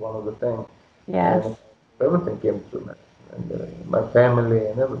medicine, one of the things. Yes. And everything came through medicine, and my family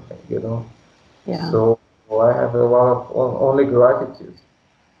and everything. Yeah. So I have a lot of only gratitude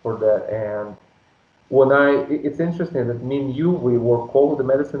for that. And it's interesting that me and you, we were called the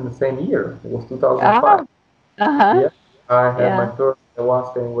medicine the same year. It was 2005. Oh. Uh-huh. Yeah, I had my Yeah. first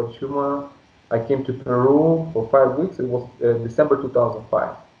ayahuasca in Huachuma. I came to Peru for 5 weeks. It was December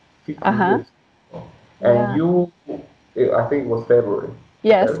 2005, 15 Uh-huh. years ago. And Yeah. you, I think it was February, if I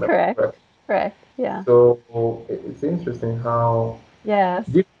Yes, remember correct. correctly. Correct. Yeah. So it's interesting how Yes.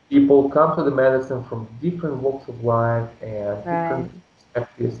 different people come to the medicine from different walks of life and different Right.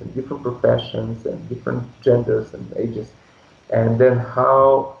 perspectives and different professions and different genders and ages. And then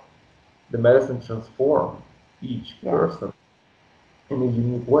how the medicine transforms each Yes. person in a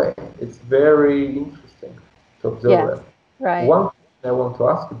unique way. It's very interesting to observe Yes. that. Right. One question I want to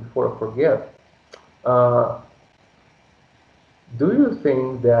ask you before I forget, uh, do you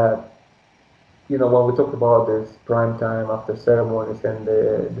think that, when we talk about this prime time after ceremonies and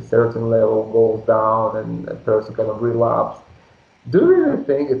the serotonin level goes down and a person kind of relapse, do you really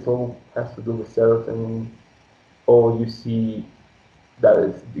think it all has to do with serotonin, or you see that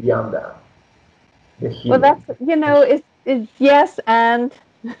it's beyond that, the Well, healing? it's yes and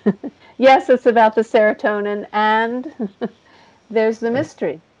yes, it's about the serotonin and there's the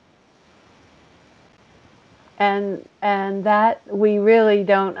mystery. And that we really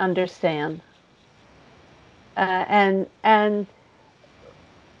don't understand.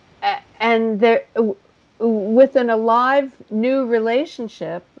 And there with an alive new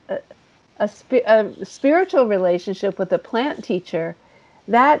relationship, a spiritual relationship with a plant teacher,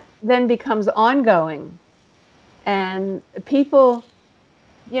 that then becomes ongoing, and people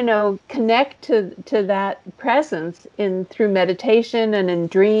connect to that presence in through meditation and in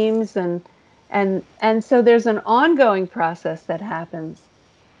dreams, and so there's an ongoing process that happens.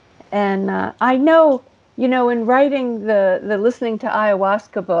 And I know, in writing the listening to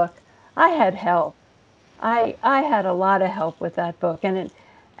ayahuasca book, I had help. I had a lot of help with that book, and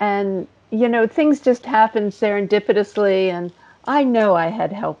things just happened serendipitously, and I know I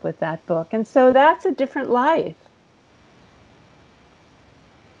had help with that book, and so that's a different life.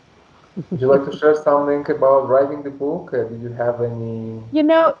 Would you like to share something about writing the book? Did you have any?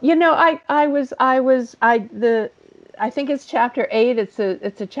 I think it's chapter 8. It's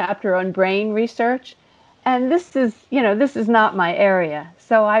a chapter on brain research, and this is not my area.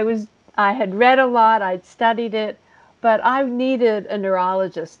 So I had read a lot, I'd studied it, but I needed a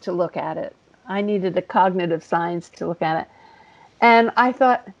neurologist to look at it. I needed a cognitive science to look at it. And I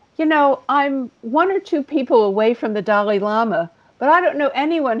thought, I'm one or two people away from the Dalai Lama, but I don't know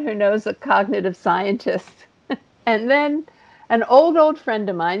anyone who knows a cognitive scientist. And then an old friend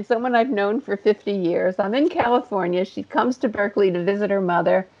of mine, someone I've known for 50 years, I'm in California. She comes to Berkeley to visit her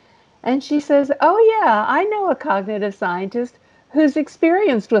mother. And she says, "Oh, yeah, I know a cognitive scientist who's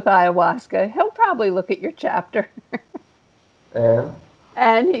experienced with ayahuasca. He'll probably look at your chapter." And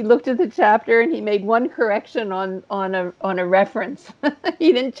And he looked at the chapter and he made one correction on a reference.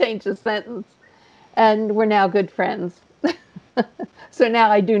 He didn't change the sentence. And we're now good friends. So now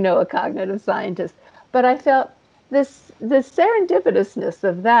I do know a cognitive scientist. But I felt the serendipitousness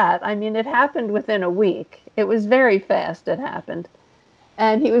of that. I mean, it happened within a week. It was very fast. It happened,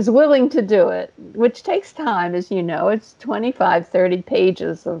 And he was willing to do it, which takes time, as you know. It's 25, 30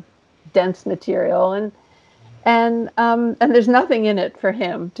 pages of dense material, and there's nothing in it for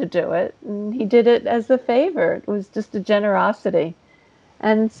him to do it. And he did it as a favor. It was just a generosity.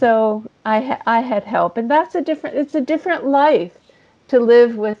 And so I had help, and it's a different life to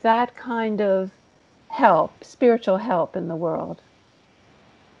live with that kind of help, spiritual help in the world.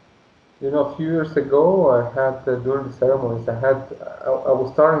 A few years ago, I had during the ceremonies, I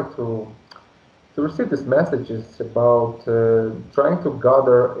was starting to receive these messages about trying to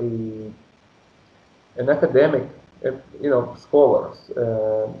gather an academic, scholars,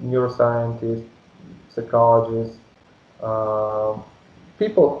 neuroscientists, psychologists, uh,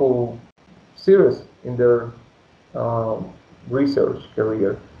 people who serious in their um, research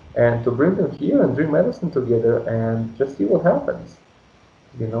career, and to bring them here and drink medicine together and just see what happens.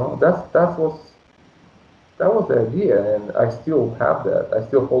 That was the idea, and I still have that. I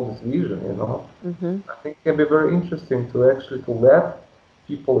still hold this vision. Hmm. I think it can be very interesting to actually to let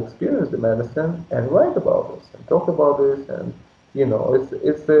people experience the medicine and write about this and talk about this, and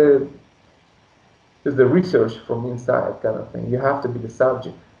it's the research from inside kind of thing. You have to be the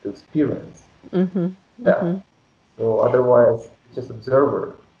subject to experience. Hmm. Yeah. Hmm. So otherwise, just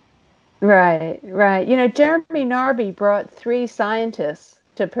observer. Right, right. Jeremy Narby brought three scientists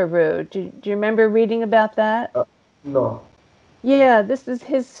to Peru. Do you remember reading about that? Uh, no. Yeah, this is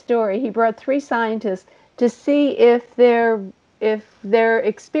his story. He brought three scientists to see if their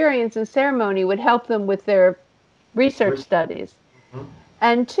experience in ceremony would help them with their research Re- studies. mhm.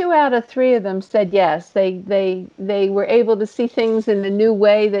 And two out of three of them said yes. They were able to see things in a new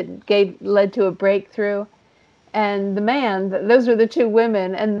way that led to a breakthrough. And those were the two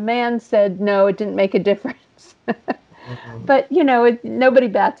women, and the man said no, it didn't make a difference. Mhm. But nobody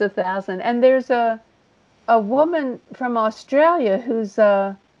bats 1,000. And there's a woman from Australia who's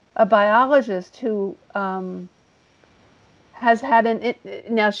a biologist who has had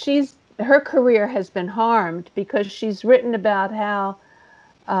now she's her career has been harmed because she's written about how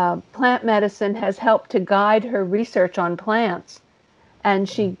plant medicine has helped to guide her research on plants, and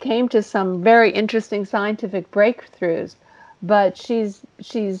she came to some very interesting scientific breakthroughs. But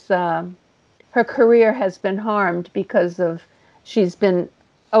her career has been harmed because of she's been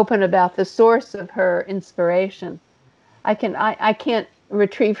open about the source of her inspiration. I can't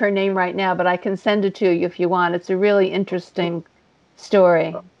retrieve her name right now, but I can send it to you if you want. It's a really interesting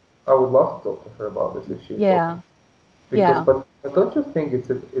story. I would love to talk to her about this if she's open. Yeah, Because, yeah, but don't you think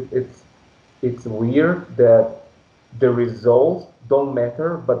it's weird that the results don't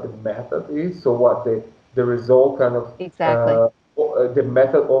matter, but the method is? So what the result kind of exactly. the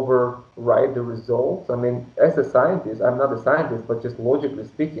method override the results? I mean, as a scientist, I'm not a scientist, but just logically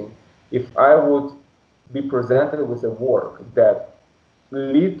speaking, if I would be presented with a work that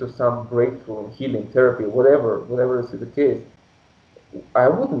lead to some breakthrough in healing therapy, whatever is the case, I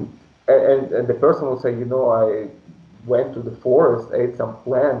wouldn't. And the person will say, I went to the forest, ate some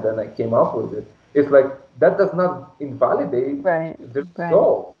plant, and I came up with it. It's like that does not invalidate Right, the right.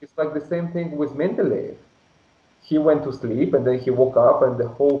 result. It's like the same thing with Mendeleev. He went to sleep and then he woke up and the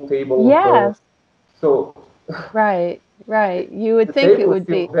whole table of Yes, so right, right. You the would think it table is would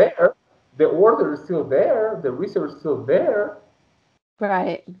still be there, the order is still there, the research is still there.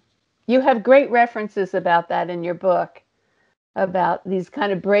 right. You have great references about that in your book, about these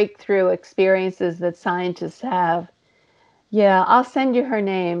kind of breakthrough experiences that scientists have. Yeah, I'll send you her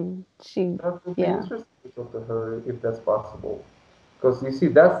name. That would be Yeah. interesting to talk to her if that's possible. Because you see,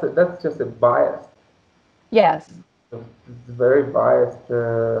 that's just a bias. Yes. It's very biased,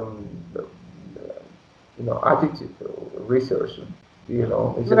 attitude to research. It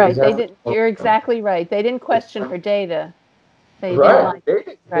Right. They has to didn't, you're exactly right. They didn't question her data. They didn't right. like it.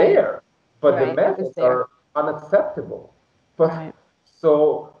 It's Right. there, but the Right. It was methods there. are unacceptable. But Right.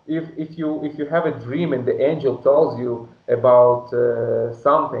 so if you have a dream and the angel tells you about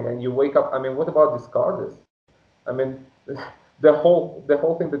something and you wake up, I mean, what about Descartes? I mean, the whole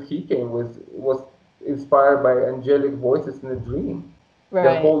thing that he came with was inspired by angelic voices in a dream. The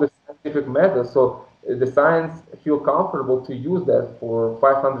Right. whole scientific method. So the science feel comfortable to use that for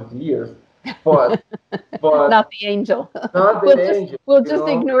 500 years, but Not but the angel. not the angel. We'll You just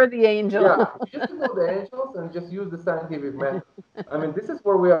know, ignore the angel. yeah, just ignore the angels and just use the scientific method. I mean, this is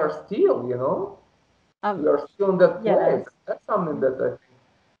where we are still. We um, are still in that place. yes. That's something that I think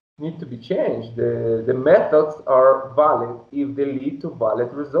need to be changed. The methods are valid if they lead to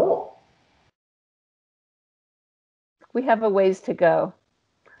valid results. We have a ways to go.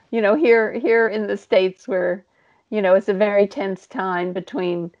 Here in the States where, it's a very tense time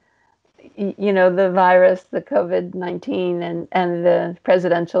between the virus, the COVID-19, and the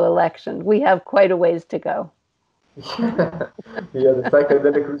presidential election. We have quite a ways to go. Yeah, the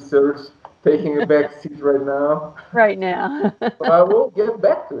psychedelic research taking a back seat right now. Right now. But I will get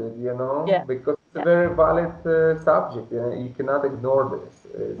back to it, Yeah. because it's a Yeah. very valid subject. You cannot ignore this.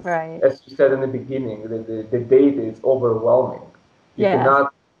 Right. As you said in the beginning, the data is overwhelming. You Yes.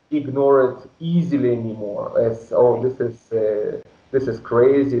 cannot ignore it easily anymore. As oh, Right. this is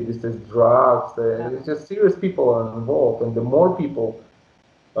crazy. This is drugs. It's No. just serious people are involved, and the more people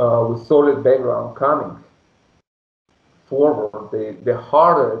with solid background coming forward, the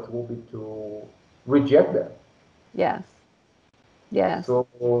harder it will be to reject that. Yes. Yes. So,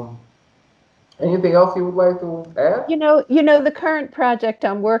 anything else you would like to add? The current project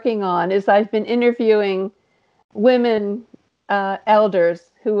I'm working on is I've been interviewing women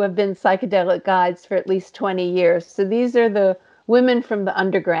elders who have been psychedelic guides for at least 20 years. So these are the women from the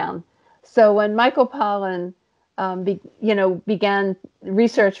underground. So when Michael Pollan, began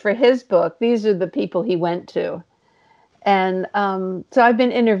research for his book, these are the people he went to. And so I've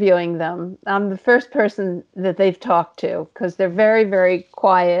been interviewing them. I'm the first person that they've talked to because they're very, very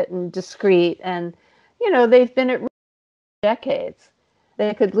quiet and discreet. And, they've been at risk for decades.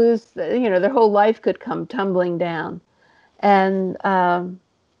 They could lose, their whole life could come tumbling down. And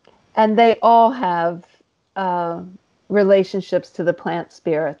they all have uh, relationships to the plant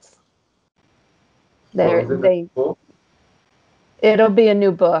spirits. So, They're, is it a they, book? it'll be a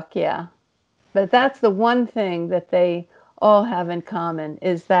new book, yeah. But that's the one thing that they all have in common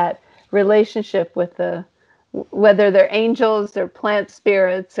is that relationship with whether they're angels or plant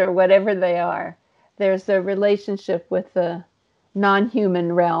spirits or whatever they are, there's a relationship with the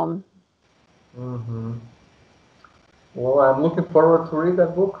non-human realm. Hmm. Well, I'm looking forward to read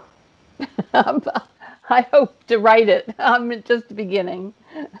that book. I hope to write it. I'm just beginning.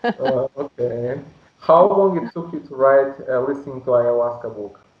 Okay. How long it took you to write listening to ayahuasca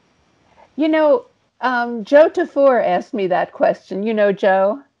book? You know, Joe Tafur asked me that question. You know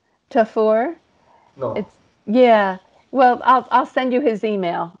Joe Tafur? No. It's yeah. Well, I'll send you his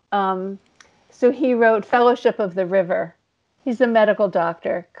email. So he wrote Fellowship of the River. He's a medical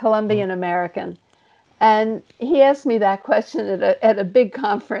doctor, Mm. Colombian American, and he asked me that question at a big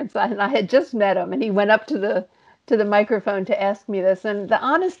conference. And I had just met him, and he went up to the microphone to ask me this, and the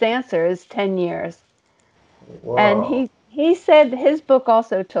honest answer is 10 years. And Wow. he said his book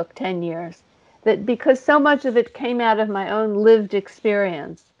also took 10 years, that because so much of it came out of my own lived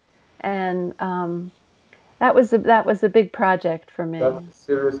experience, and that was a big project for That's me. a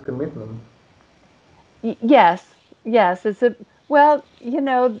serious commitment. Yes, yes, it's a well,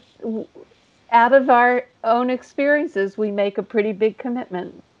 out of our own experiences, we make a pretty big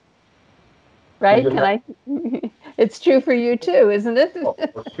commitment, Did right? you Can have? I? It's true for you too, isn't Oh,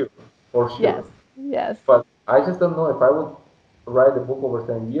 it? for sure. For Yes, sure. yes. But I just don't know if I would write a book over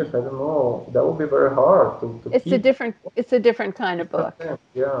 10 years. I don't know. That would be very hard to It's a keep. different it's a different kind of book.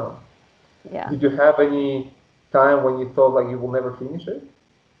 Yeah. Yeah. Did you have any time when you thought like you will never finish it?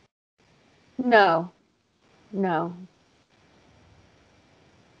 No, no.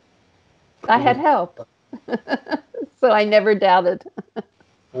 I It had was help. So I never doubted.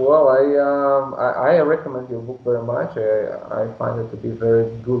 well. I recommend your book very much. I find it to be very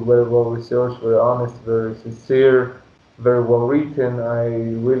good, very well researched, very honest, very sincere, very well written. I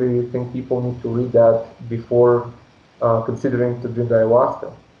really think people need to read that before considering to drink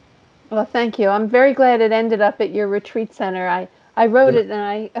ayahuasca. Well, thank you. I'm very glad it ended up at your retreat center. I wrote Yeah. it and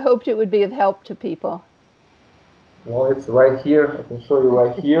I hoped it would be of help to people. Well, it's right here. I can show you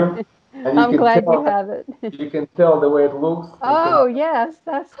right here, and I'm glad you have it. you can tell the way it looks. You can. Oh, yes,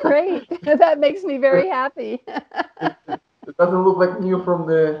 that's great. That makes me very happy. It doesn't look like new from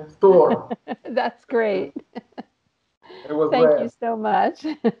the store. That's great. It was Thank you red. so much.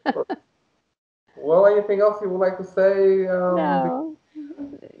 Well, anything else you would like to say? No,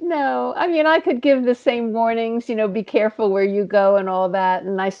 no. I mean, I could give the same warnings, be careful where you go and all that.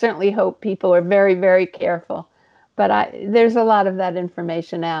 And I certainly hope people are very, very careful. But there's a lot of that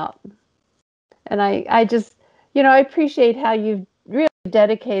information out. And I just, I appreciate how you've really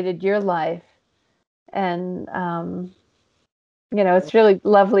dedicated your life. And, it's really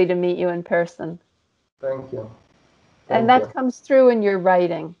lovely to meet you in person. Thank you. And Thank that you. comes through in your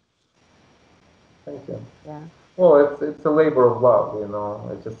writing. Thank you. Yeah. Well, it's a labor of love.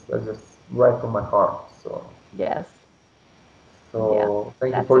 I just write from my heart. So Yes. Yeah.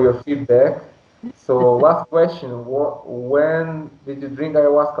 thank you That's for it. your feedback. So last question: when did you drink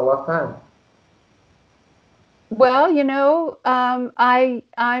ayahuasca last time? Well,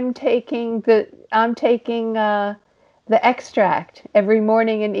 I'm taking the extract every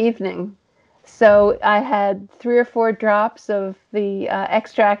morning and evening. So I had 3 or 4 drops of the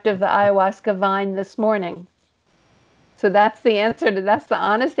extract of the ayahuasca vine this morning. So that's the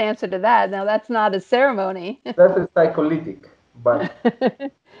honest answer to that. Now that's not a ceremony, That's a psycholytic, but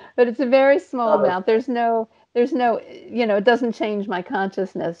but it's a very small not a. amount. It doesn't change my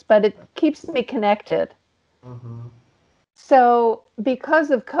consciousness, but it keeps me connected. Mm-hmm. So because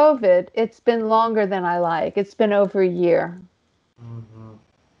of COVID, it's been longer than I like. It's been over a year. Mm-hmm.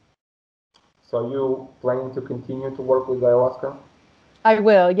 So you planning to continue to work with ayahuasca? I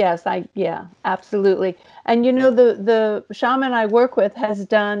will, yes, yeah, absolutely. And the shaman I work with has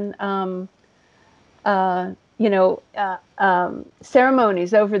done uh,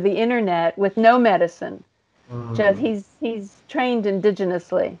 ceremonies over the internet with no medicine. Just Mm-hmm. he's trained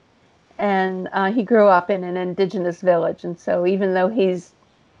indigenously, and he grew up in an indigenous village, and so even though he's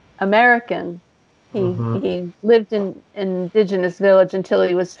American, Mm-hmm. he lived in an indigenous village until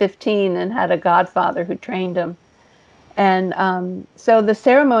he was 15 and had a godfather who trained him. And so the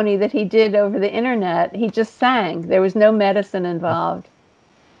ceremony that he did over the internet, he just sang. There was no medicine involved.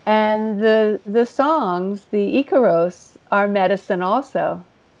 And the songs, the Icaros, are medicine also.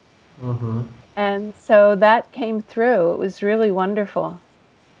 Mm-hmm. And so that came through. It was really wonderful.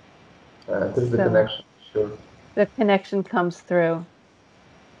 There's the So connection, sure. the connection comes through.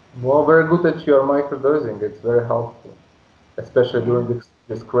 Well, very good that you are microdosing. It's very helpful, especially Yeah. during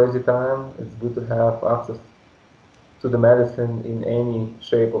this crazy time. It's good to have access to the medicine in any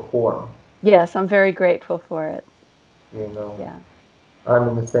shape or form. Yes, I'm very grateful for it. You know, Yeah. I'm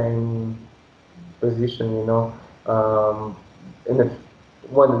in the same position. Um, in the,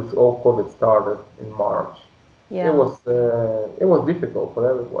 when this all COVID started in March, Yeah. it was difficult for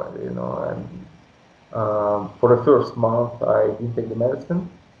everybody. And for the first month, I didn't take the medicine.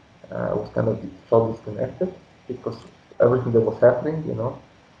 I was kind of felt disconnected because everything that was happening.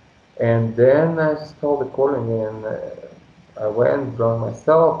 And then I just felt the calling, and I went, drowned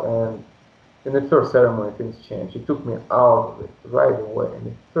myself, and in the first ceremony, things changed. It took me out of it right away. And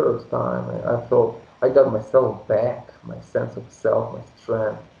the first time, I felt I got myself back, my sense of self, my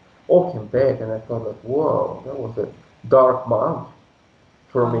strength, all came back, and I felt like, whoa, that was a dark month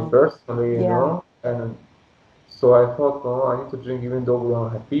for me Oh, personally, yeah. and so I thought, no, I need to drink even though we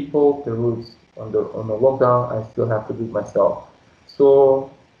don't have people. The roots on the lockdown, I still have to do it myself. So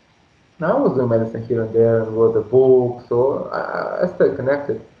I was doing medicine here and there and wrote a book, so I stayed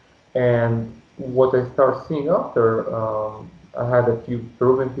connected. And what I started seeing after, I had a few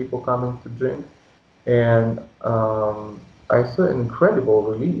Peruvian people coming to drink, and I saw an incredible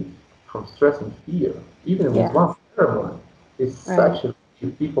relief from stress and fear, even with one Yes. ceremony. It's Right. such a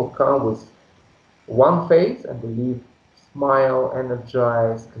relief. People come with one face and they leave smile,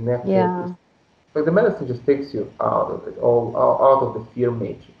 energized, connected. It's Yeah. like the medicine just takes you out of it, all out of the fear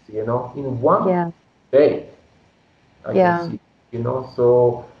matrix. In one Yeah. day, I can Yeah. see,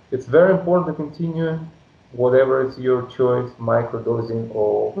 so it's very important to continue whatever is your choice, microdosing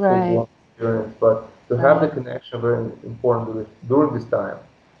or Right. full-blown experience, but to have the Right. connection very important during this time.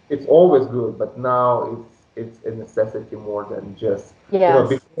 It's always good, but now it's a necessity more than just, Yes.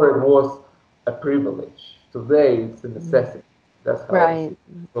 before it was a privilege. Today it's a Mm. necessity. That's how I see Right. it.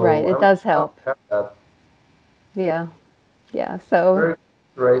 Right. So It I'm does happy help. to have that. Yeah. Yeah. So Very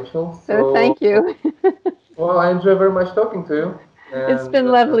good, Rachel. so So, thank you. well, I enjoy very much talking to you, It's and been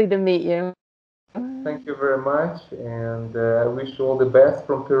lovely to meet you. thank you very much. And I wish you all the best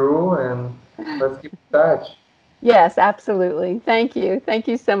from Peru, and let's keep in touch. Yes, absolutely. Thank you. Thank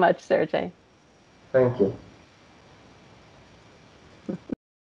you so much, Sergey. Thank you.